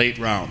even in a late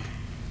round.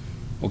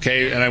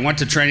 Okay, and I went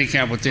to training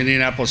camp with the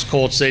Indianapolis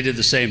Colts. They did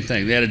the same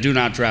thing. They had a do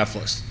not draft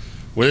list.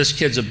 Where this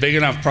kid's a big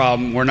enough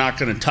problem, we're not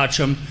going to touch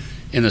him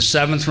in the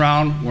 7th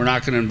round. We're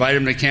not going to invite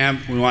him to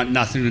camp. We want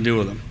nothing to do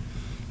with him.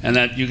 And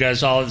that you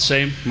guys all are the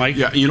same, Mike?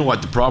 Yeah, you know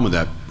what the problem with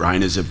that,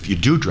 Brian, is if you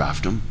do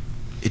draft them,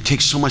 it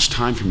takes so much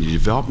time from the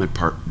development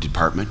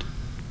department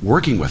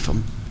working with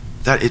them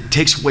that it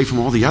takes away from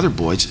all the other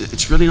boys.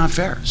 It's really not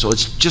fair. So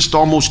it's just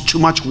almost too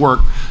much work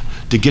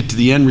to get to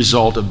the end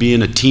result of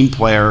being a team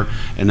player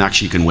and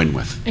actually you can win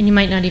with. And you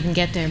might not even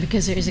get there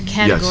because there is a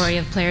category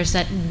of players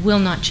that will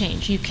not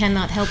change. You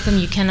cannot help them,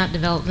 you cannot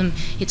develop them,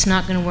 it's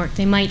not going to work.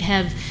 They might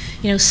have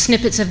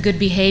snippets of good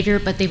behavior,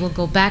 but they will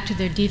go back to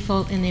their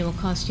default and they will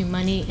cost you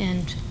money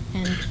and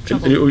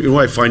trouble. And you know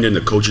what I find in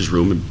the coaches'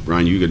 room, and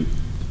Brian, you can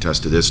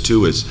attest to this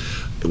too, is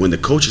when the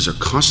coaches are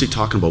constantly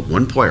talking about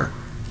one player,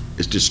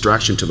 it's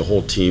distraction to the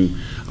whole team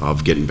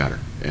of getting better.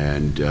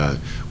 And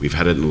we've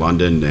had it in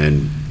London,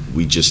 and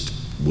we just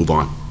move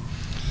on.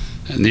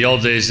 In the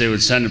old days, they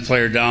would send a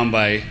player down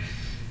by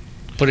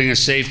putting a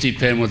safety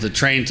pin with a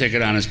train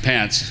ticket on his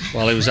pants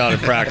while he was out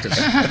of practice.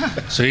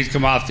 So he'd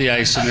come off the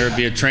ice and there'd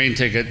be a train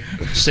ticket,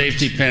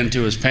 safety pin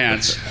to his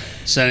pants,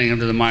 sending him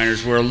to the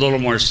minors. We're a little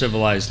more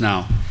civilized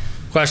now.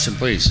 Question,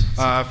 please.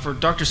 For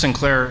Dr.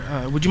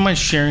 Sinclair, would you mind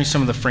sharing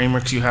some of the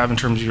frameworks you have in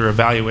terms of your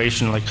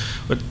evaluation, like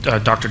with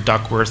Dr.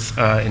 Duckworth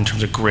in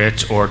terms of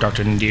grit, or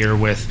Dr. Nadir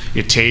with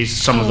your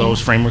taste, some of those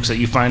frameworks that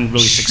you find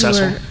really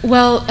successful?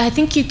 Well, I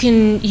think you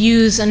can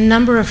use a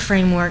number of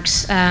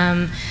frameworks,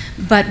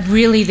 but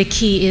really the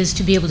key is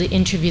to be able to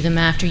interview them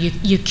after.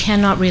 You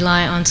cannot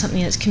rely on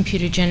something that's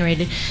computer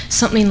generated.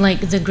 Something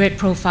like the grit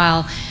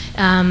profile,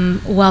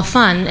 while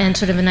fun and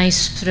sort of a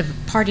nice sort of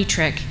party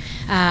trick,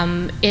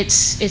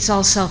 it's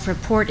all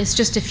self-report. It's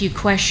just a few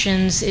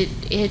questions.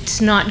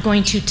 It's not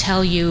going to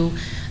tell you,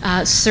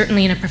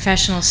 certainly in a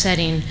professional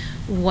setting,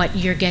 what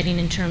you're getting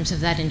in terms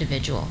of that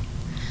individual.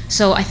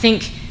 So I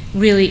think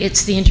really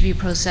it's the interview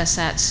process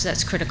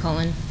that's critical,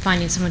 and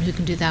finding someone who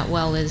can do that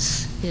well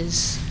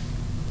is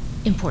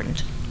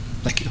important.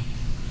 Thank you.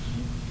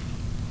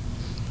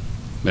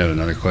 We have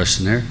another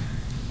question there.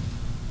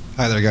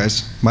 Hi there,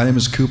 guys. My name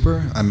is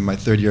Cooper. I'm in my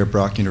third year at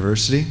Brock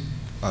University.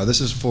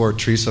 This is for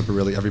Teresa, but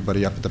really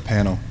everybody up at the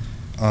panel.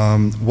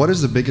 What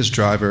is the biggest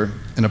driver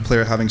in a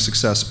player having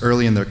success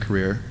early in their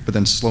career, but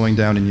then slowing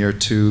down in year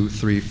 2,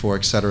 3, 4,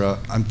 etc.?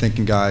 I'm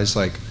thinking guys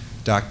like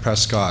Dak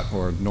Prescott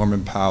or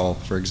Norman Powell,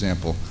 for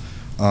example.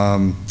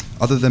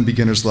 Other than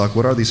beginner's luck,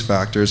 what are these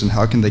factors, and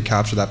how can they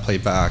capture that play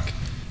back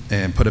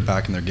and put it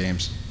back in their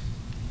games?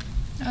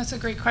 That's a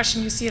great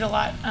question. You see it a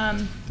lot.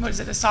 What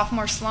is it, the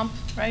sophomore slump,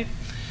 right?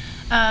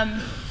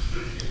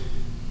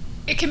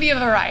 It can be a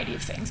variety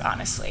of things,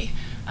 honestly.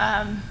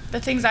 The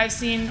things I've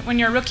seen, when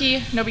you're a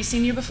rookie, nobody's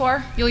seen you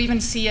before. You'll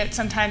even see it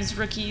sometimes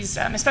rookies,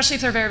 especially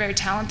if they're very, very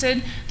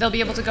talented, they'll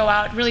be able to go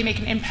out, really make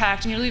an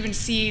impact, and you'll even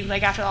see,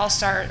 like after the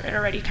All-Star, it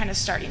already kind of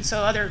starting.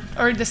 So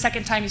or the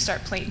second time you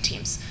start playing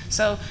teams.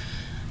 So,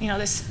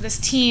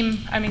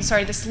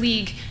 this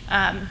league,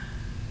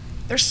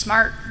 they're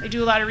smart. They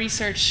do a lot of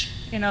research.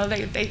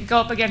 They go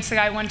up against the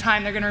guy one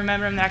time, they're going to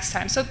remember him the next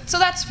time. So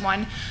that's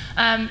one.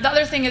 The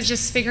other thing is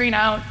just figuring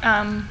out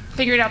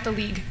the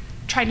league,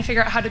 trying to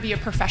figure out how to be a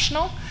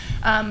professional.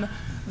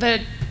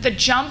 The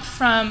jump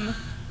from,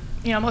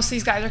 most of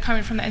these guys are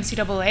coming from the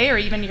NCAA or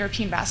even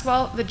European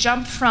basketball. The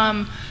jump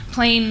from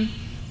playing,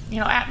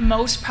 at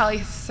most probably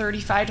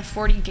 35 to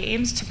 40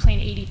 games to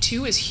playing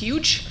 82 is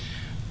huge.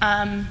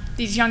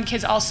 These young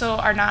kids also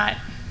are not,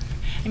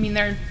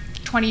 they're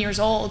 20 years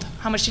old.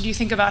 How much did you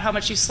think about how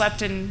much you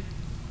slept in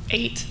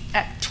 8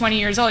 at 20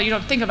 years old? You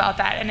don't think about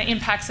that and the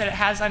impacts that it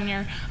has on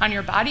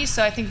your body.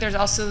 So I think there's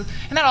also,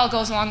 and that all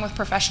goes along with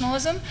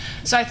professionalism.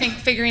 So I think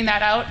figuring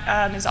that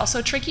out is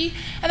also tricky.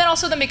 And then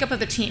also the makeup of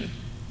the team.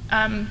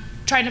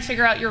 Trying to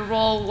figure out your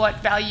role,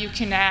 what value you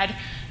can add,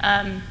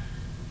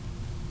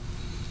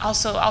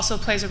 also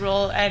plays a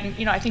role.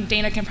 And I think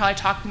Dana can probably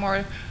talk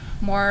more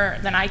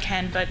than I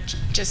can, but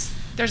just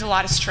there's a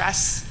lot of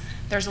stress.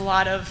 There's a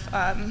lot of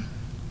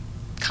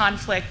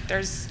conflict.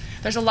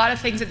 There's a lot of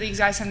things that these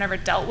guys have never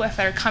dealt with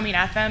that are coming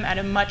at them at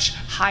a much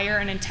higher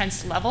and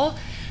intense level.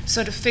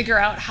 So to figure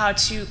out how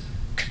to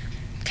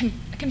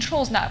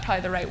control is not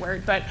probably the right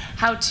word, but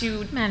how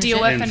to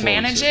deal with and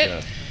manage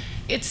it.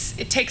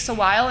 It takes a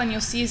while, and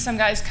you'll see some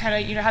guys kind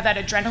of have that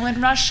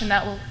adrenaline rush, and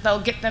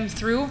that'll get them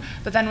through.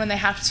 But then when they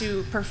have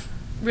to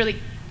really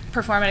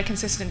perform at a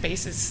consistent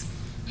basis,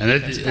 and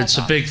it's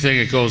a big thing.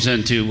 It goes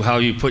into how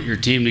you put your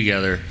team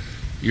together.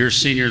 Your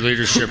senior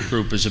leadership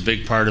group is a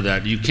big part of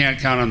that. You can't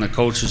count on the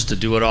coaches to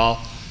do it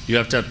all. You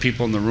have to have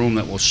people in the room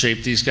that will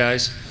shape these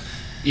guys,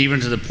 even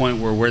to the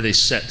point where they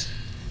sit.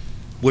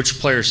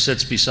 Which player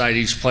sits beside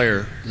each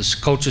player, the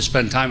coaches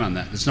spend time on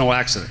that. It's no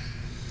accident.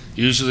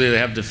 Usually they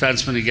have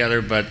defensemen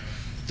together, but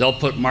they'll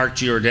put Mark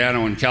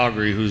Giordano in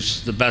Calgary,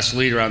 who's the best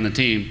leader on the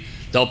team.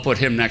 They'll put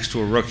him next to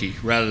a rookie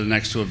rather than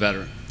next to a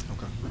veteran.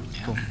 Okay,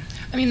 cool.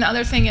 The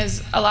other thing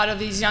is a lot of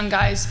these young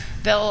guys,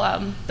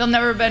 they'll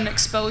never been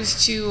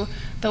exposed to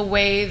the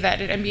way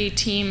that an NBA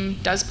team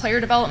does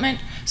player development.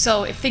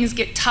 So if things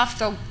get tough,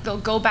 they'll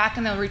go back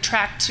and they'll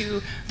retract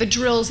to the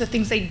drills, the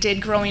things they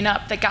did growing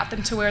up that got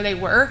them to where they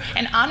were.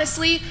 And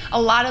honestly,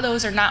 a lot of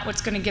those are not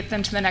what's going to get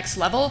them to the next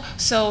level.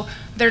 So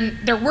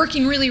they're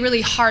working really,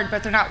 really hard,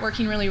 but they're not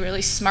working really,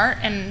 really smart,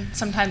 and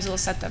sometimes it'll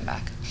set them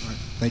back. All right.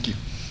 Thank you.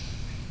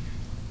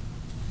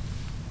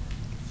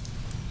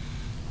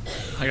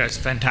 Hi guys,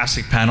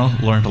 fantastic panel.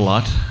 Learned a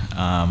lot.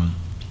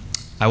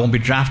 I won't be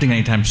drafting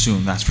anytime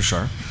soon, that's for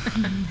sure.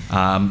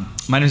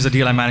 My name is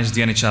Adil. I manage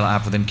the NHL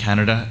app within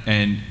Canada,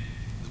 and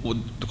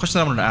the question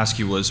that I wanted to ask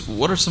you was,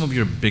 what are some of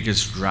your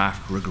biggest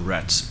draft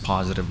regrets,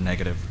 positive,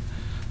 negative?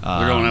 We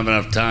don't have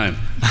enough time.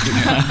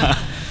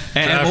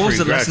 and what was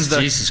the lessons that?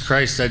 Jesus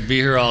Christ, I'd be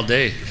here all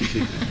day.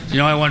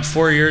 I went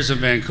 4 years in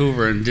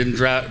Vancouver and didn't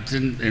draft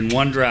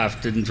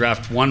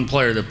one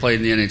player that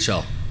played in the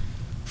NHL.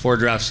 4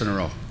 drafts in a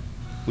row.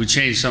 We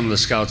changed some of the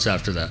scouts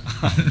after that.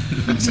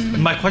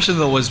 My question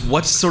though was,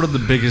 what's sort of the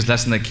biggest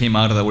lesson that came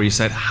out of that where you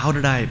said, how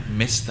did I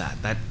miss that?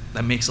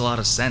 That makes a lot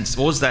of sense.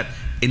 What was that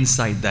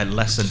insight, that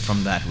lesson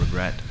from that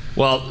regret?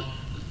 Well,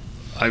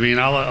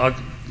 I'll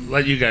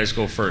let you guys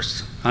go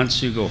first.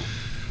 Hans, you go.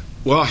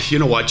 Well, you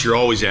know what? You're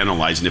always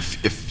analyzing.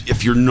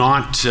 If you're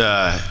not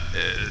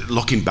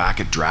looking back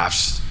at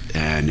drafts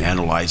and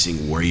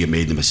analyzing where you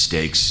made the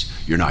mistakes,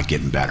 you're not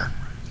getting better.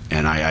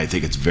 And I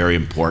think it's very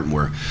important,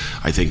 where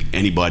I think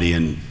anybody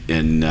in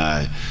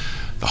the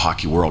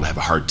hockey world have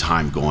a hard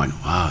time going,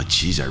 wow,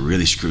 geez, I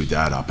really screwed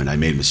that up and I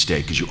made a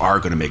mistake, because you are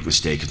going to make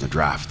mistakes in the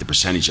draft. The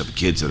percentage of the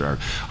kids that are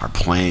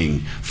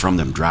playing from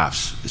them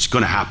drafts, it's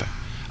going to happen.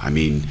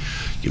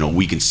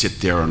 We can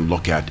sit there and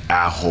look at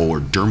Aho or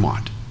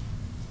Dermott.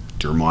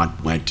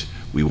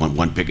 We went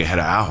 1 pick ahead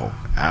of Aho.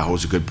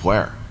 Aho's a good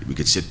player. We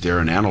could sit there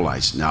and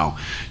analyze. Now,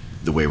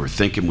 the way we're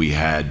thinking, we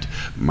had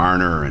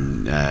Marner,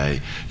 and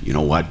you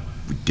know what?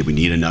 Did we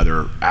need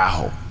another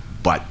Aho?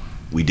 But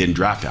we didn't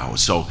draft Aho.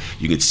 So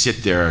you can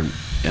sit there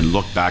and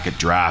look back at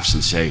drafts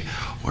and say,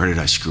 where did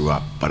I screw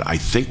up? But I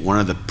think one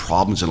of the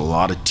problems in a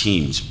lot of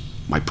teams,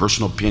 my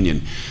personal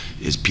opinion,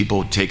 is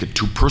people take it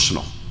too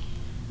personal.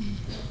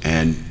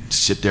 And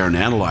sit there and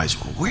analyze,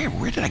 where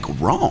did I go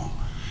wrong?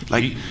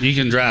 Like, you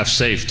can draft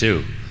safe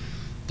too.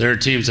 There are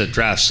teams that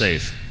draft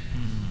safe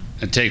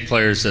and take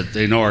players that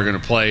they know are going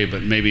to play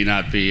but maybe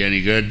not be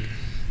any good,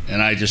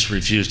 and I just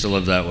refuse to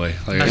live that way.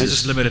 Like, That's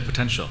just limited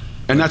potential.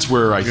 and that's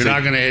where I think you're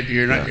not going to hit.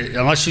 You're not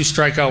unless you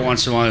strike out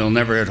once in a while. You'll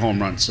never hit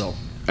home runs. So,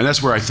 and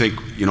that's where I think,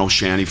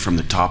 Shanny from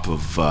the top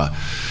of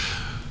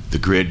the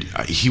grid,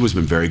 he has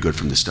been very good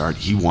from the start.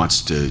 He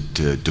wants to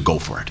go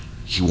for it.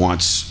 He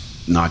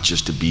wants not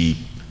just to be,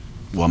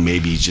 well,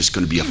 maybe he's just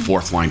going to be a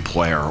fourth line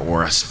player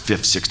or a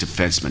fifth, sixth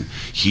defenseman.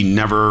 He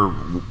never,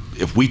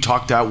 if we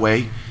talked that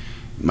way,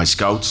 my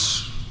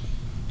scouts,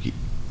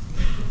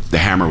 the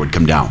hammer would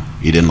come down.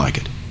 He didn't like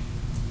it.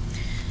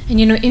 And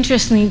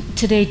interestingly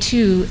today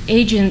too,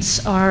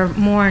 agents are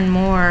more and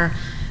more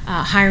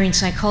hiring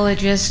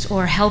psychologists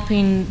or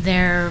helping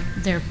their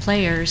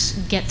players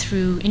get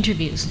through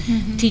interviews,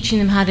 teaching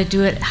them how to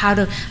do it.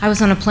 I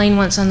was on a plane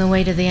once on the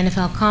way to the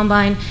NFL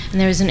Combine, and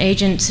there was an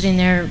agent sitting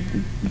there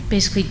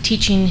basically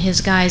teaching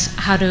his guys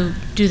how to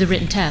do the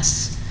written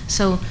tests.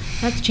 So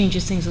that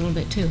changes things a little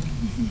bit too.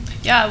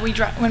 Yeah,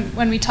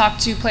 when we talk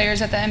to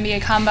players at the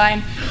NBA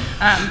Combine,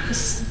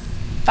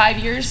 5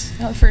 years,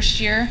 the first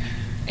year,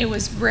 it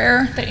was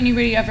rare that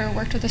anybody ever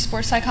worked with a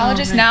sports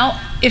psychologist. Right. Now,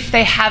 if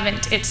they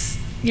haven't,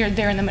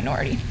 they're in the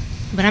minority.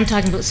 But I'm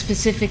talking about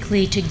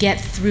specifically to get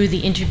through the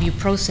interview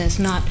process,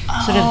 not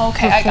sort of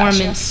okay, I gotcha.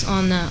 performance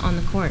on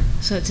the court.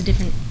 So it's a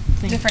different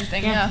thing. Different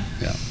thing, yeah.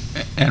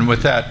 And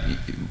with that,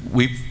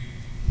 we've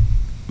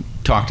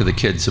talked to the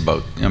kids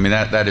about,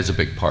 that is a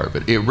big part of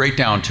it. Right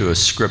down to a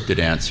scripted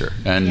answer.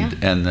 And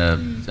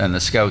the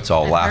scouts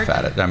all laugh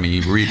at it.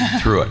 You read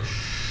through it.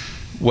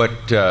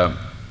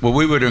 What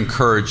we would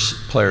encourage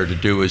player to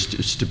do is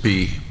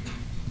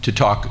to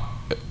talk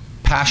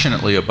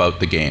passionately about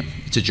the game.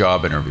 It's a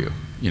job interview.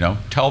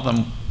 Tell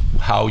them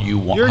how you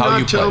want. You're how not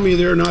you telling play. me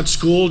they're not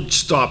schooled?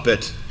 Stop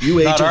it.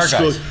 You Not our agents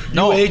school. guys.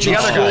 No, you agents the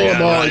other school guys.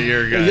 them all.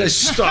 your guys. Yes,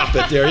 stop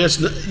it there.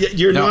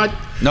 You're No. not.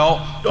 No.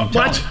 I'm What?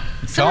 telling you.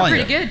 I'm Some are telling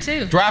pretty you. good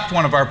too. Draft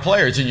one of our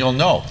players and you'll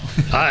know.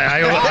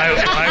 I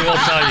will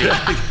tell you.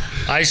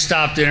 I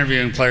stopped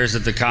interviewing players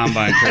at the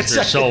Combine because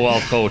they're so well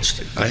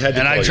coached. I had to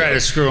and I call try you to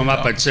out. screw them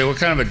up. I'd say, "What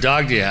kind of a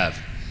dog do you have?"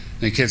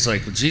 And the kid's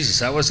like, "Well, Jesus,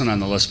 that wasn't on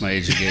the list my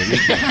agent gave me."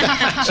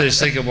 So he's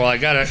thinking, "Well, I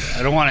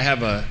don't want to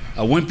have a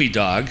wimpy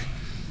dog.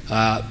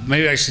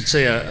 Maybe I should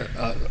say a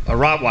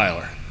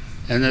Rottweiler."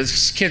 And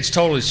this kid's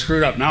totally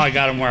screwed up. Now I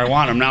got him where I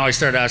want him. Now I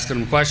start asking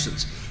him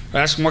questions. I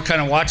ask him, "What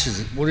kind of watch is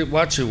it? What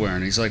watch are you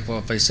wearing?" He's like, "Well,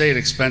 if I say an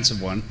expensive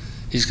one,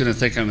 he's going to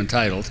think I'm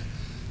entitled.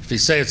 If he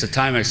say it's a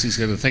Timex, he's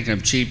going to think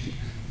I'm cheap."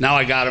 Now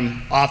I got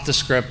him off the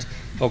script.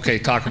 Okay,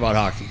 talk about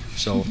hockey.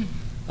 So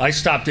I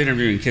stopped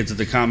interviewing kids at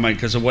the Combine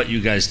because of what you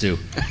guys do.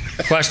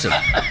 Question.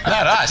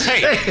 Not us.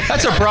 Hey,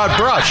 that's a broad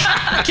brush.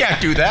 You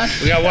can't do that.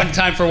 We got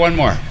time for one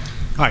more.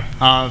 Hi,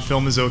 Phil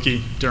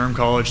Mizuki, Durham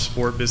College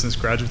sport business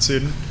graduate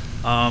student.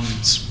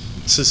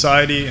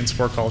 Society and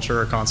sport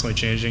culture are constantly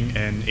changing,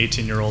 and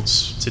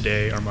 18-year-olds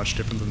today are much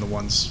different than the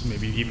ones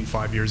maybe even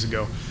 5 years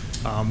ago.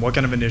 What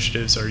kind of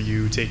initiatives are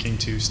you taking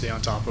to stay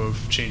on top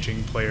of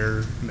changing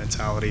player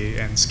mentality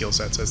and skill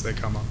sets as they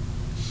come up?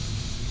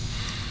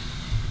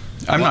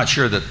 I'm not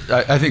sure that,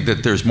 I think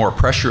that there's more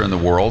pressure in the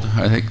world.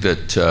 I think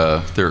that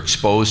they're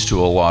exposed to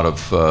a lot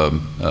of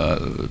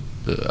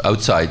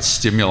outside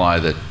stimuli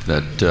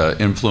that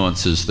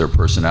influences their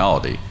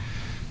personality.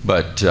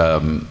 But,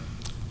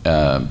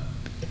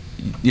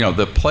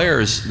 the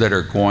players that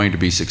are going to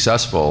be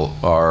successful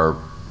are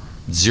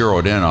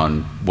zeroed in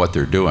on what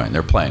they're doing.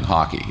 They're playing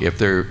hockey. If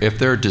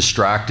they're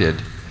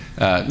distracted,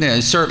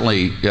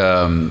 certainly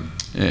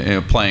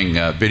playing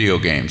video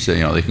games,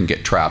 they can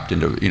get trapped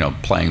into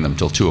playing them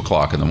till 2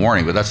 o'clock in the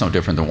morning. But that's no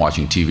different than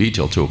watching TV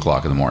till 2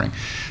 o'clock in the morning.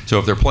 So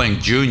if they're playing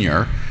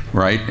junior,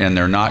 right, and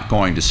they're not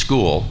going to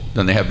school,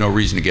 then they have no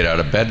reason to get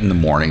out of bed in the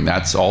morning.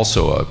 That's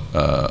also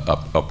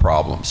a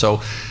problem.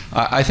 So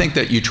I think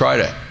that you try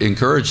to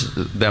encourage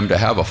them to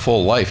have a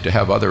full life, to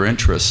have other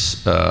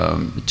interests,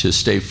 to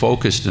stay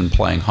focused in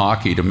playing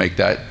hockey, to make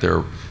that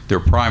their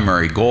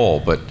primary goal.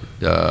 But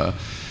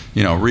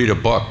read a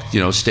book,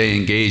 stay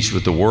engaged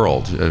with the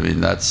world. I mean,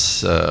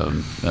 that's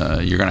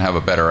you're going to have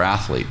a better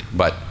athlete.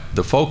 But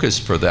the focus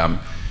for them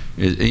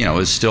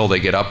is still they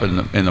get up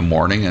in the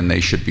morning and they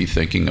should be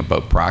thinking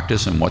about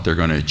practice and what they're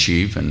going to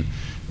achieve, and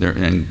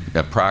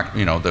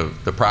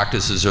the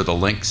practices are the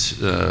links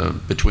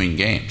between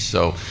games.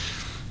 So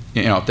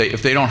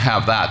if they don't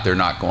have that, they're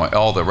not going.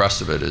 All the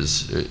rest of it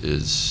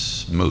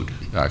is moot,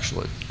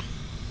 actually.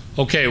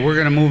 Okay, we're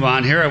going to move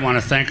on here. I want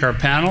to thank our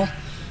panel.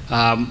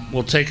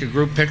 We'll take a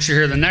group picture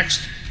here. The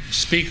next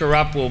speaker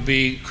up will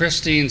be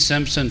Christine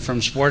Simpson from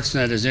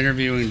Sportsnet, is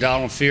interviewing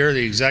Donald Fehr,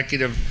 the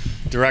executive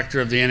director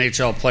of the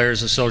NHL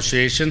Players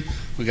Association.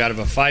 We got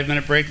about a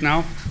 5-minute break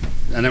now,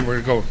 and then we're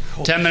going to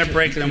go 10-minute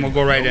break, and then we'll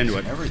go right into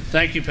it.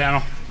 Thank you,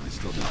 panel.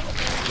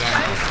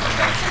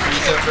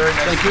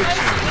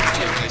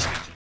 Thank you.